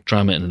circle,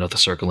 drama in another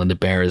circle, and The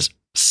Bear is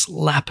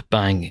slap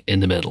bang in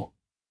the middle.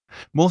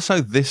 More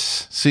so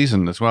this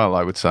season as well,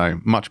 I would say.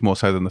 Much more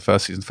so than the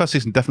first season. The first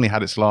season definitely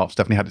had its laughs,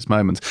 definitely had its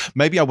moments.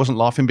 Maybe I wasn't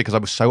laughing because I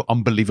was so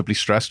unbelievably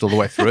stressed all the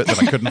way through it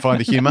that I couldn't find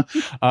the humour.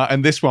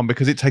 And this one,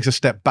 because it takes a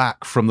step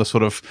back from the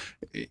sort of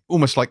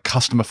almost like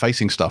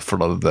customer-facing stuff for a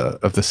lot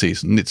of the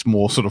season. It's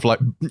more sort of like,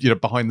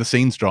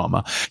 behind-the-scenes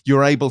drama.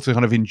 You're able to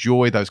kind of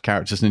enjoy those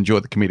characters and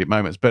enjoy the comedic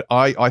moments. But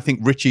I think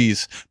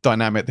Richie's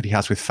dynamic that he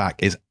has with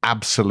Fack is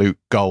absolute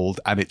gold,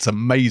 and it's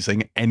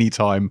amazing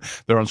anytime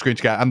they're on screen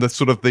together. And the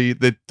sort of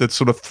the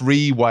sort of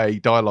three-way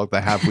dialogue they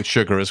have with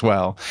Sugar as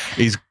well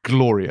is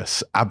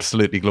glorious,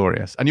 absolutely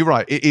glorious. And you're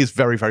right, it is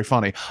very, very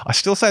funny. I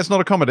still say it's not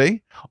a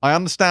comedy. I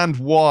understand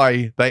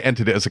why they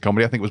entered it as a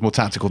comedy. I think it was more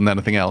tactical than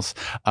anything else.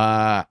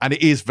 And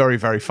it is very,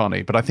 very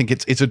funny. But I think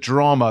it's a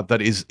drama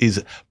that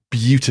is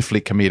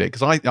beautifully comedic.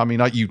 Because I mean,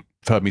 you've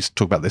heard me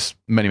talk about this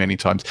many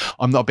times.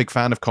 I'm not a big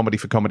fan of comedy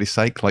for comedy's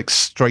sake, like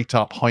straight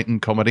up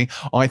heightened comedy.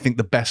 I think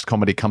the best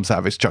comedy comes out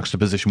of its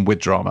juxtaposition with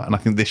drama. And I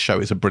think this show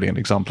is a brilliant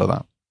example of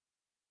that.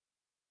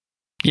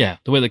 Yeah,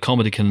 the way that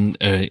comedy can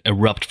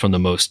erupt from the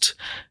most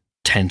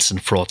tense and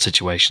fraught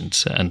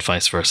situations and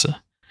vice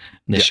versa.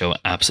 And this show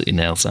absolutely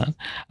nails that.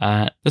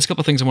 There's a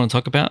couple of things I want to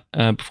talk about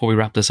before we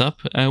wrap this up.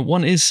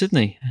 One is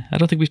Sydney. I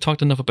don't think we've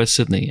talked enough about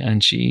Sydney,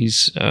 and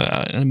she's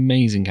an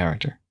amazing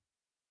character.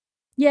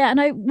 Yeah,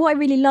 and what I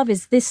really love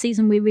is this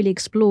season we really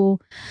explore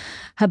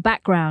her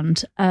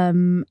background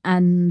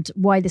and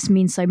why this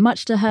means so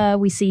much to her.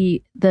 We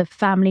see the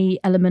family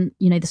element,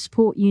 the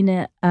support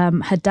unit.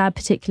 Her dad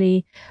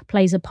particularly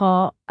plays a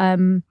part,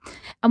 and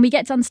we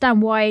get to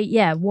understand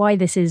why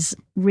this is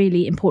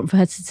really important for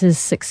her to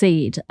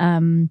succeed.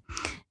 And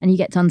you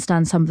get to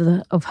understand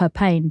some of her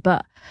pain.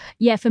 But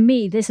yeah, for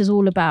me, this is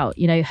all about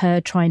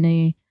her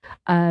trying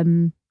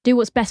to do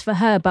what's best for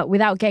her, but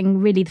without getting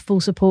really the full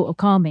support of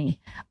Carmi.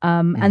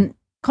 And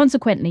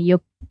consequently,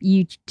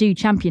 you do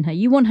champion her.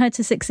 You want her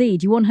to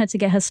succeed. You want her to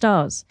get her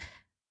stars.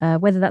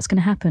 Whether that's going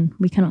to happen,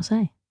 we cannot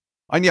say.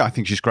 And yeah, I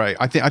think she's great.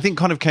 I think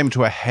kind of came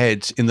to a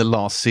head in the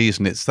last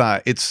season. It's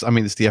the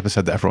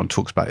episode that everyone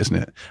talks about, isn't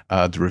it?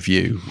 The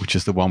review, which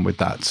is the one with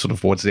that sort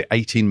of,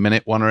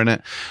 18-minute one in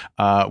it,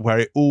 where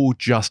it all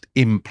just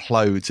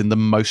implodes in the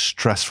most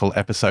stressful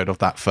episode of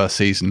that first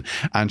season.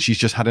 And she's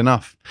just had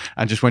enough.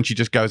 And just when she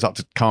just goes up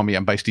to Carmi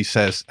and basically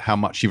says how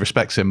much she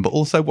respects him, but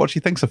also what she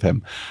thinks of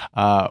him, which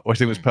I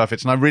think was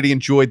perfect. And I really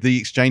enjoyed the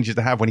exchanges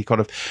they have when he kind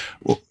of,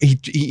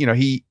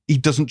 he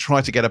doesn't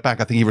try to get her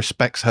back. I think he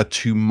respects her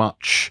too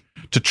much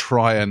to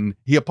try, and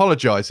he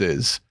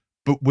apologizes,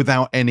 but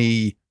without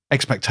any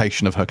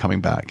expectation of her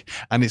coming back.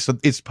 And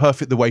it's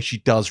perfect the way she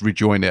does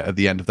rejoin it at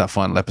the end of that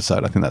final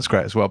episode. I think that's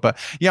great as well. But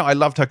yeah, I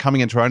loved her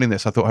coming into her own in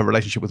this. I thought her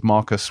relationship with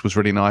Marcus was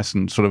really nice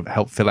and sort of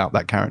helped fill out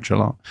that character a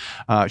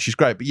lot. She's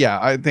great. But yeah,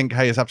 I think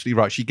Hay is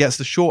absolutely right. She gets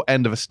the short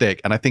end of a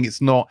stick, and I think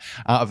it's not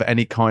out of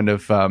any kind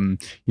of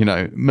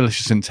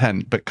malicious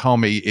intent, but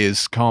Carmi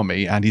is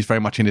Carmi, and he's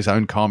very much in his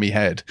own Carmi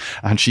head,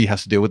 and she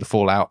has to deal with the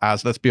fallout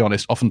as, let's be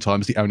honest,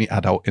 oftentimes the only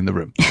adult in the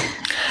room.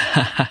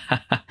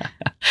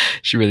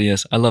 She really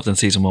is. I loved in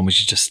season 1 when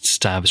she just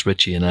stabs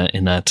Richie in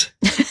that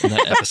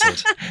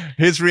episode.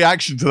 His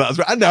reaction to that as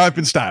well. And now I've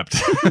been stabbed.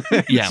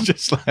 Yeah.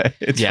 It's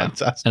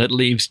fantastic. And it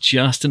leaves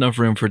just enough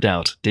room for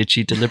doubt. Did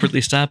she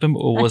deliberately stab him,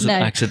 or was it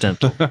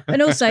accidental?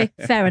 And also,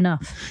 fair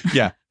enough.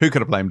 Yeah. Who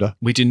could have blamed her?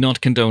 We do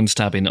not condone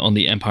stabbing on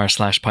the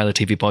Empire/Pilot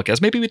TV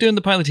podcast. Maybe we do in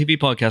the Pilot TV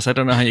podcast. I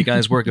don't know how you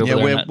guys work over Yeah,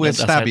 there. we're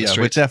stabbier.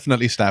 We're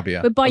definitely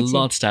stabbier. We're biting. A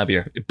lot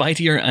stabbier.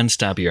 Bitier and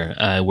stabbier.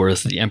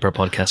 Whereas the Empire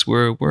podcast,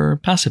 we're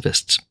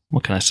pacifists.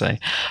 What can I say?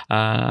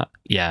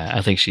 Yeah,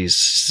 I think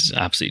she's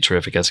absolutely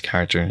terrific as a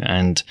character.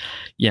 And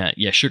yeah,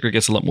 Sugar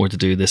gets a lot more to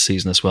do this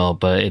season as well.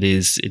 But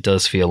it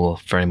does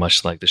feel very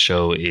much like the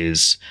show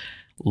is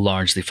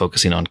largely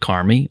focusing on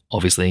Carmi,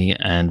 obviously,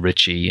 and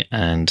Richie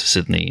and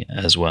Sydney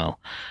as well.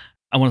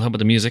 I want to talk about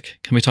the music.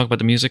 Can we talk about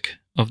the music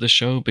of this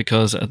show?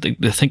 Because I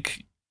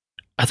think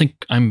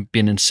I'm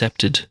being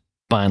incepted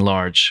by and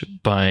large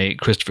by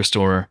Christopher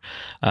Storer.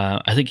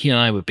 I think he and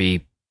I would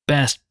be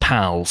best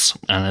pals,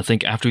 and I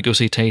think after we go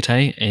see Tay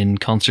Tay in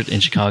concert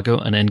in Chicago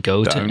and then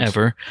go to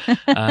Ever,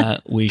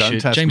 we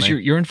should. James,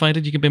 you're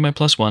invited. You can be my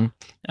 +1,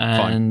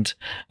 and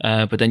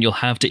but then you'll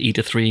have to eat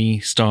a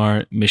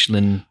 3-star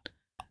Michelin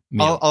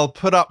meal. I'll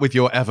put up with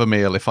your Ever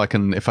meal if I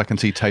can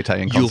see Tay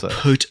Tay in concert.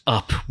 You'll put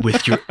up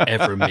with your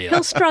Ever meal.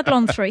 He'll struggle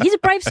on through. He's a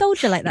brave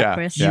soldier like that, Yeah,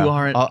 Chris. yeah. You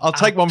are. I'll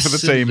take one for the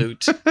team.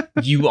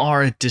 You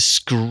are a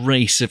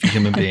disgrace of a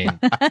human being.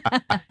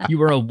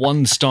 You are a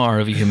 1-star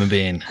of a human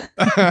being.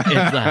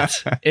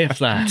 If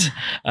that.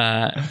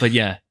 But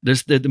yeah,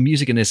 there's the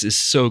music in this is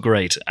so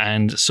great,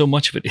 and so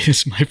much of it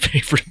is my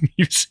favorite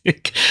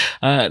music.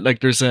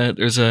 Like there's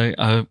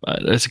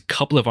a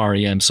couple of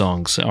REM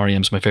songs.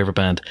 REM's my favorite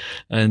band,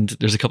 and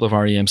there's a couple of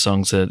REM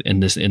songs in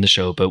the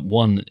show, but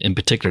one in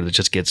particular that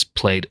just gets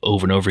played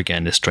over and over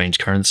again is Strange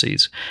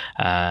Currencies.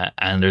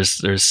 And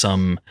there's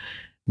some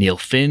Neil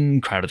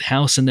Finn, Crowded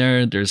House in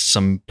there. There's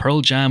some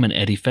Pearl Jam and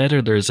Eddie Vedder.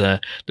 There's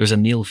a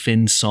Neil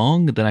Finn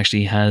song that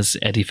actually has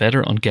Eddie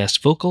Vedder on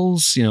guest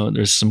vocals. You know,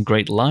 there's some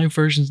great live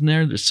versions in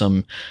there. There's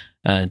some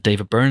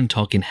David Byrne,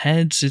 Talking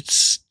Heads.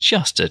 It's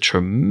just a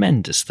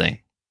tremendous thing.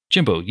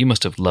 Jimbo, you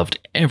must have loved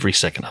every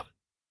second of it.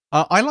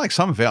 I like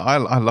some of it. I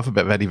love a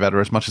bit of Eddie Vedder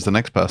as much as the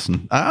next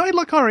person. I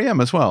like REM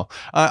as well.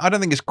 I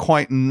don't think it's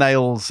quite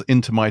nails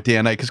into my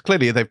DNA, because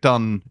clearly they've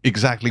done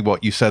exactly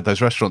what you said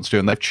those restaurants do,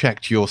 and they've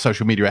checked your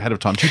social media ahead of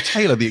time to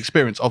tailor the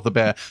experience of the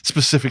bear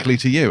specifically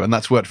to you, and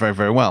that's worked very,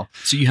 very well.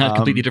 So you had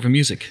completely different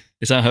music.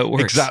 Is that how it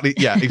works? Exactly.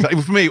 Yeah,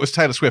 exactly. For me, it was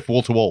Taylor Swift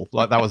wall to wall.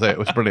 Like, that was it. It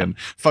was brilliant.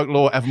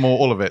 Folklore, Evermore,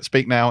 all of it.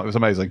 Speak Now. It was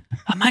amazing.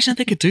 Imagine if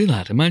they could do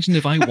that. Imagine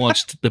if I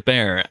watched The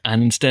Bear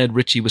and instead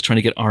Richie was trying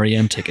to get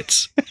REM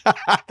tickets.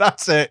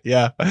 That's it.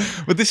 Yeah.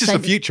 But this is the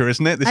future,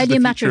 isn't it? This is only the a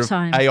matter future of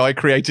time. AI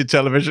created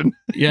television.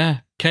 Yeah.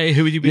 Kay,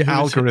 who would you be? The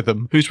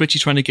algorithm. Who's Richie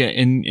trying to get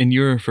in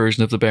your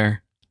version of The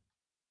Bear?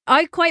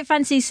 I quite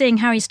fancy seeing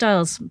Harry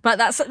Styles, but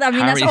that's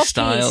off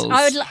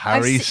Styles.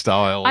 Harry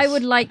Styles. I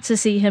would like to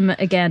see him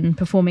again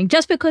performing,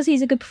 just because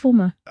he's a good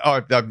performer.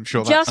 Oh, I'm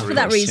sure. Just for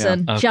that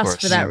reason. Yeah.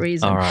 Just for that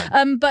reason. All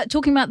right. But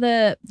talking about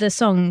the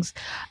songs,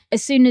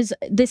 as soon as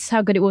this is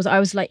how good it was, I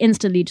was like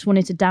instantly just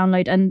wanted to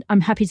download, and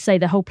I'm happy to say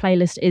the whole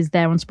playlist is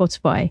there on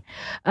Spotify,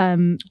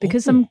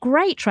 because some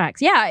great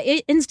tracks. Yeah,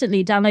 it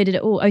instantly downloaded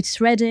it all. Otis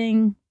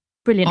Redding.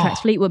 Brilliant tracks,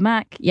 Fleetwood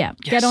Mac. Yeah,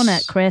 yes. Get on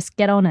it, Chris.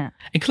 Get on it.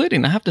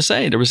 Including, I have to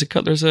say, there's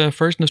a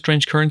version of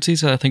Strange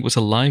Currencies that I think was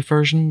a live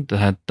version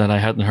that I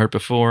hadn't heard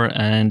before,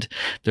 and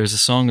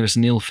there's a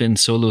Neil Finn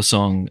solo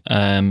song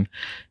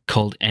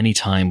called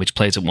Anytime, which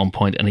plays at one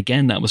point, and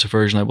again that was a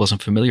version I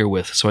wasn't familiar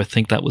with, so I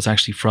think that was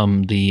actually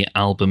from the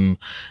album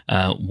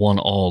One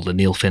All, the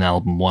Neil Finn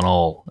album One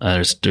All.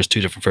 There's two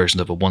different versions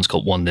of it. One's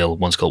called 1-0,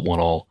 one's called One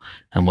All,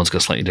 and one's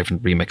got slightly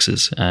different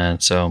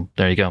remixes. So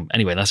there you go.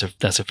 Anyway,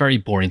 that's a very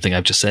boring thing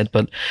I've just said,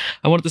 but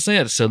I wanted to say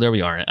it, so there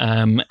we are.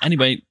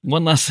 Anyway,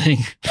 one last thing.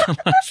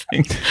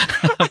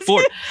 I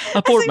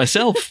poured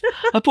myself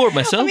I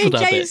mean, for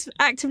that James bit.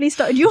 actively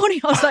started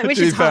yawning. I was like, which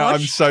is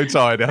harsh. I'm so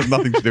tired. It has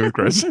nothing to do with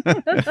Chris.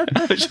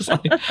 I just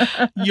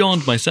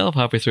yawned myself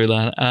halfway through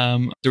that.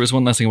 There was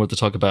one last thing I wanted to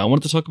talk about. I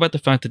wanted to talk about the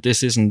fact that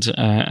this isn't,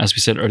 as we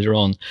said earlier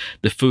on,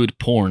 the food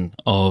porn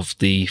of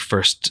the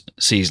first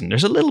season.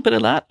 There's a little bit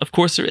of that. Of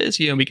course there is.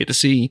 We get to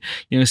see,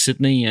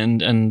 Sydney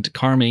and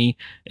Carmi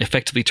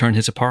effectively turn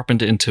his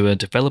apartment into a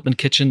development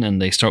kitchen,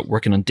 and they start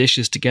working on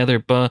dishes together,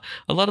 but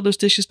a lot of those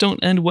dishes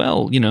don't end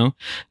well,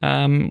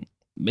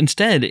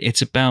 Instead,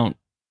 it's about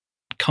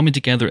coming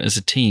together as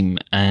a team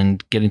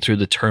and getting through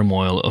the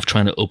turmoil of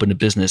trying to open a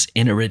business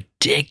in a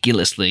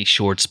ridiculously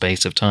short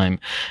space of time.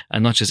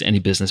 And not just any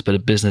business, but a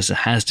business that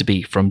has to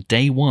be, from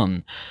day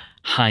one,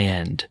 high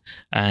end.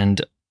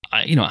 And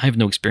I have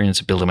no experience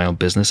of building my own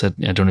business. I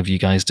don't know if you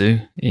guys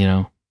do.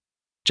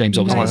 James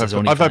obviously has his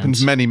own. I've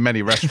opened many,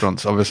 many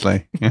restaurants,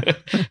 obviously,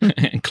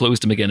 and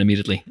closed them again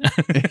immediately.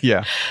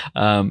 Yeah.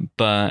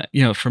 But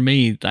for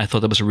me, I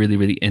thought that was a really,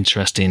 really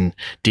interesting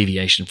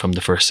deviation from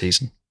the first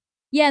season.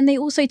 Yeah, and they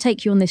also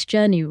take you on this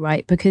journey,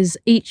 right? Because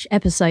each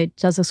episode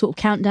does a sort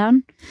of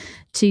countdown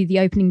to the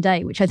opening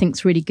day, which I think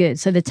is really good.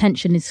 So the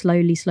tension is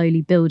slowly,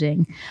 slowly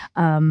building,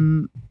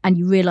 and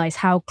you realise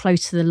how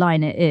close to the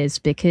line it is,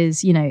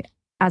 because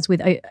as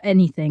with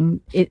anything,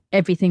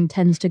 everything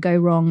tends to go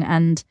wrong,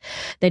 and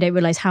they don't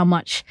realise how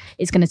much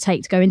it's going to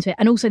take to go into it.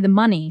 And also the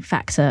money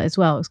factor as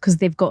well, because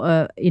they've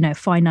got a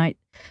finite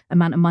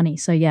amount of money.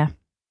 So yeah.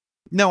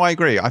 No, I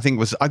agree. I think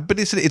but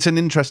it's an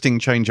interesting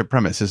change of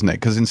premise, isn't it?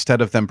 Because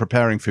instead of them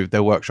preparing food,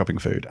 they're workshopping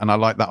food, and I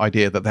like that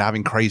idea that they're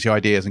having crazy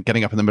ideas and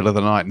getting up in the middle of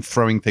the night and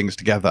throwing things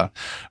together,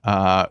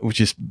 which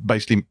is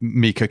basically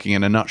me cooking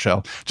in a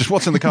nutshell. Just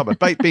what's in the cupboard: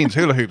 baked beans,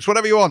 hula hoops,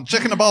 whatever you want,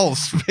 chicken and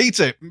bowls, eat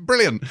it,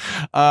 brilliant.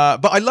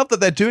 But I love that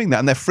they're doing that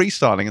and they're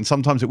freestyling, and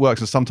sometimes it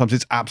works, and sometimes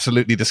it's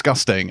absolutely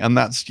disgusting, and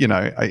that's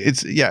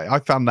I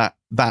found that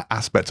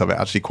aspect of it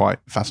actually quite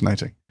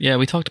fascinating. Yeah,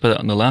 we talked about it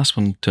on the last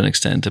one to an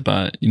extent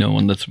about,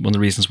 one of the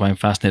reasons why I'm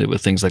fascinated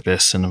with things like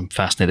this, and I'm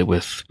fascinated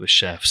with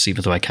chefs,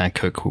 even though I can't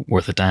cook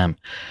worth a damn,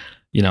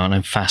 and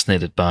I'm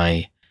fascinated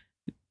by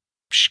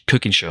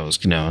cooking shows.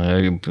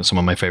 Some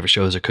of my favorite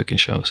shows are cooking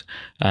shows,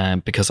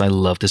 because I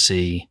love to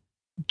see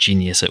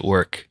genius at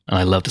work, and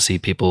I love to see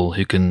people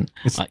who can,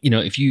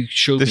 if you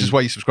show this is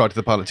why you subscribe to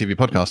the Pilot TV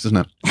podcast, isn't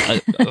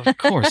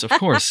it? Of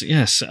course,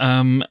 yes.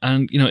 And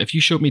if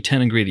you showed me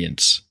 10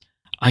 ingredients,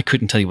 I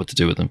couldn't tell you what to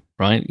do with them,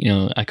 right?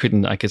 I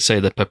could say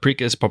that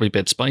paprika is probably a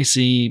bit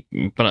spicy,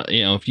 but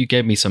if you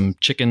gave me some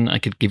chicken, I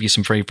could give you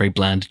some very, very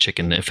bland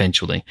chicken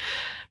eventually.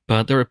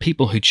 But there are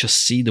people who just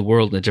see the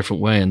world in a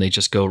different way, and they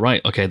just go,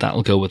 right, okay,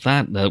 that'll go with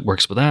that. That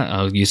works with that.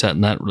 I'll use that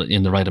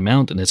in the right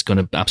amount, and it's going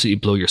to absolutely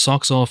blow your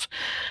socks off.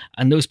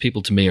 And those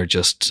people to me are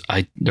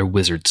they're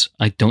wizards.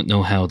 I don't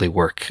know how they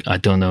work. I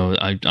don't know.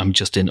 I'm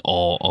just in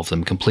awe of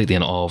them, completely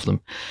in awe of them.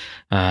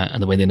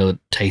 And the way they know that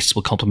tastes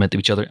will complement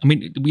each other. I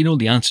mean, we know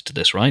the answer to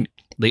this, right?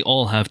 They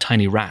all have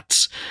tiny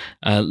rats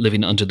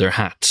living under their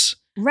hats.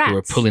 Rats? Who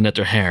are pulling at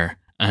their hair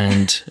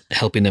and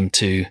helping them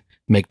to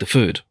make the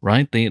food,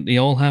 right? They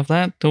all have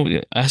that.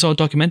 I saw a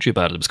documentary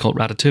about it. It was called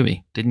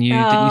Ratatouille. Didn't you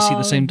see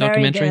the same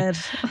documentary? Good.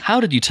 How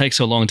did you take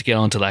so long to get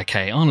onto that,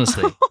 Kay?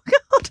 Honestly. Oh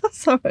God, I'm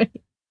sorry.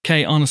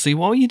 Kay, honestly,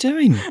 what were you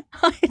doing?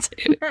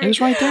 It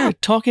was right there,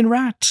 talking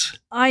rats.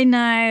 I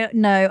know.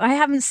 No, I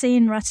haven't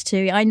seen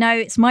Ratatouille. I know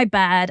it's my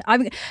bad.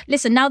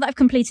 Listen, now that I've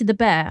completed The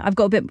Bear, I've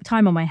got a bit of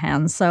time on my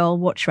hands, so I'll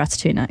watch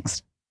Ratatouille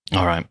next.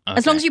 All right. Okay.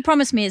 As long as you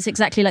promise me it's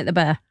exactly like The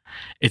Bear.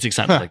 It's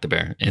exactly like The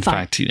Bear. In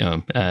fact, they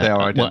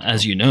are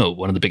as you know,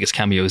 one of the biggest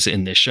cameos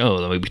in this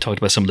show. We talked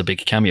about some of the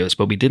big cameos,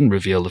 but we didn't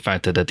reveal the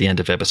fact that at the end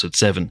of episode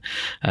 7,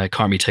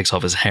 Carmy takes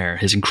off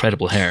his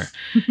incredible hair,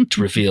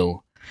 to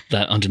reveal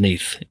that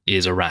underneath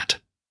is a rat.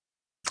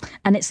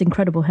 And it's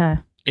incredible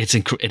hair. It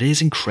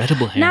is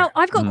incredible hair. Now,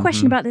 I've got a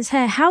question about this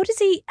hair. How does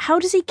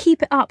he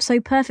keep it up so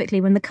perfectly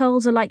when the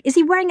curls are is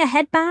he wearing a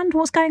headband?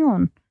 What's going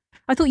on?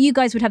 I thought you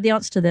guys would have the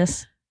answer to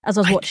this as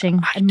I was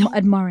watching,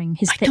 admiring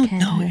his thick hair.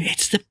 I don't know.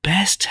 It's the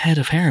best head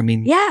of hair. I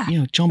mean, yeah,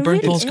 John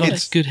Bernthal's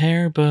got good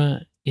hair,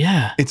 but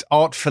yeah. It's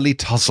artfully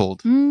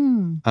tousled.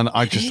 And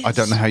I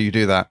don't know how you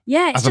do that.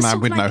 Yeah, as a man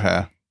with no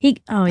hair.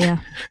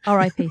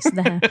 R.I.P. to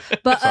the hair,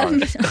 but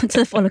to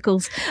the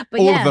follicles.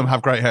 But all of them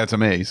have great hair to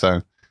me.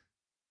 So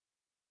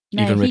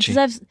no, even Richie.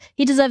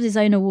 He deserves his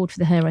own award for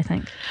the hair. I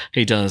think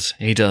he does.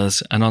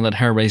 And on that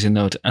hair-raising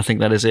note, I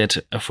think that is it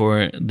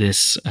for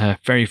this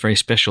very, very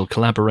special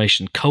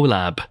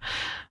collab,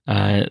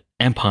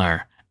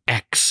 Empire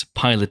X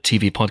Pilot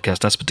TV podcast.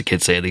 That's what the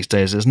kids say these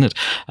days, isn't it?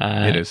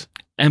 It is.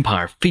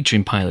 Empire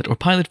featuring Pilot, or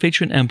Pilot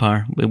featuring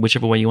Empire,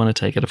 whichever way you want to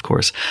take it, of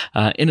course,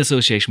 in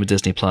association with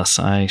Disney Plus.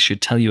 I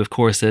should tell you, of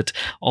course, that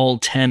all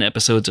 10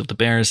 episodes of The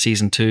Bear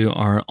Season 2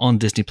 are on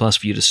Disney Plus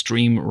for you to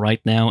stream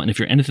right now. And if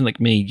you're anything like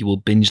me, you will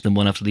binge them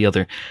one after the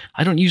other.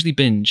 I don't usually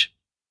binge,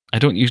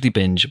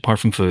 apart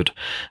from food,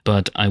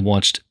 but I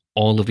watched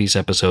all of these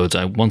episodes.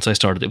 Once I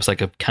started, it was like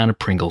a can of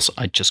Pringles.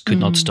 I just could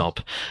not stop.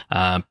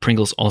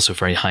 Pringles also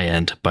very high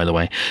end, by the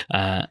way.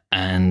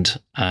 And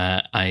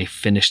I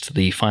finished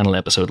the final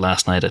episode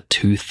last night at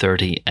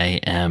 2:30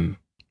 a.m.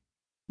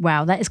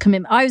 Wow, that is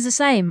commitment. I was the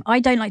same.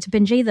 I don't like to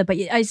binge either, but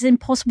it's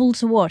impossible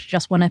to watch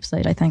just one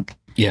episode, I think.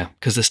 Yeah,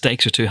 because the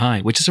stakes are too high,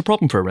 which is a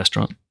problem for a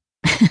restaurant.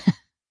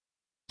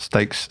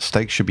 Stakes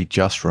should be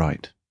just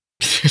right.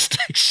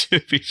 Steaks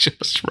should be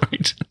just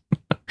right.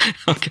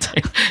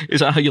 Okay. Is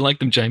that how you like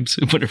them, James?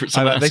 Whenever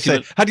they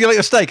say, how do you like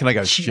your steak? And I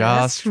go,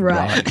 just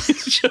right.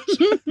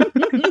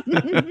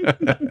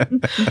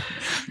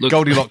 Look,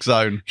 Goldilocks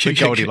zone. The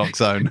Goldilocks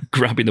zone.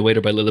 Grabbing the waiter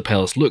by the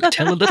lapels. Look,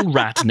 tell a little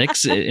rat in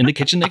the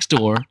kitchen next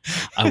door,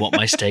 I want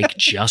my steak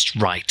just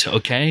right,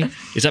 okay?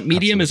 Is that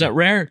medium? Absolutely. Is that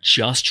rare?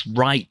 Just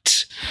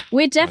right.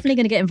 We're definitely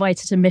going to get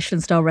invited to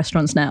Michelin-style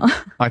restaurants now.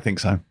 I think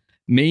so.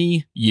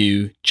 Me,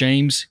 you,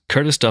 James,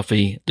 Curtis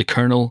Duffy, the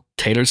Colonel,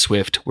 Taylor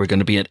Swift. We're going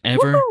to be at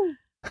Ever. Woo-hoo!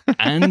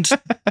 And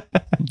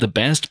the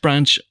best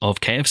branch of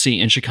KFC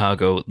in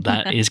Chicago.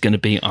 That is going to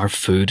be our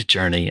food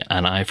journey,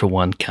 and I for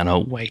one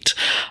cannot wait.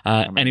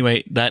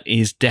 Anyway, that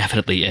is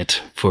definitely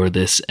it for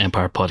this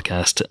Empire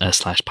podcast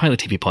 / Pilot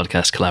TV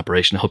podcast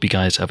collaboration. I hope you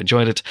guys have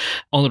enjoyed it.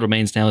 All that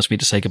remains now is for me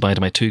to say goodbye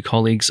to my two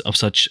colleagues of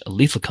such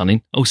lethal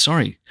cunning.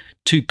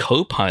 Two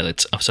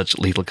co-pilots of such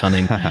lethal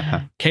cunning.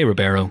 Kay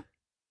Ribeiro.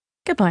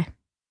 Goodbye.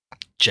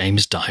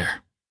 James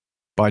Dyer.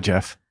 Bye,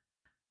 Jeff.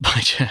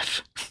 Bye,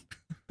 Jeff.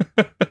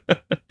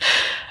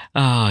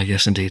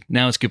 Yes, indeed.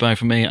 Now it's goodbye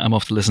from me. I'm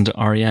off to listen to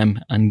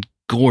REM and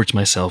gorge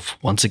myself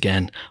once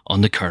again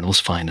on the Colonel's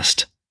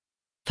finest.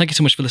 Thank you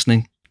so much for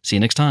listening. See you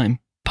next time.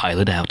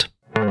 Pilot out.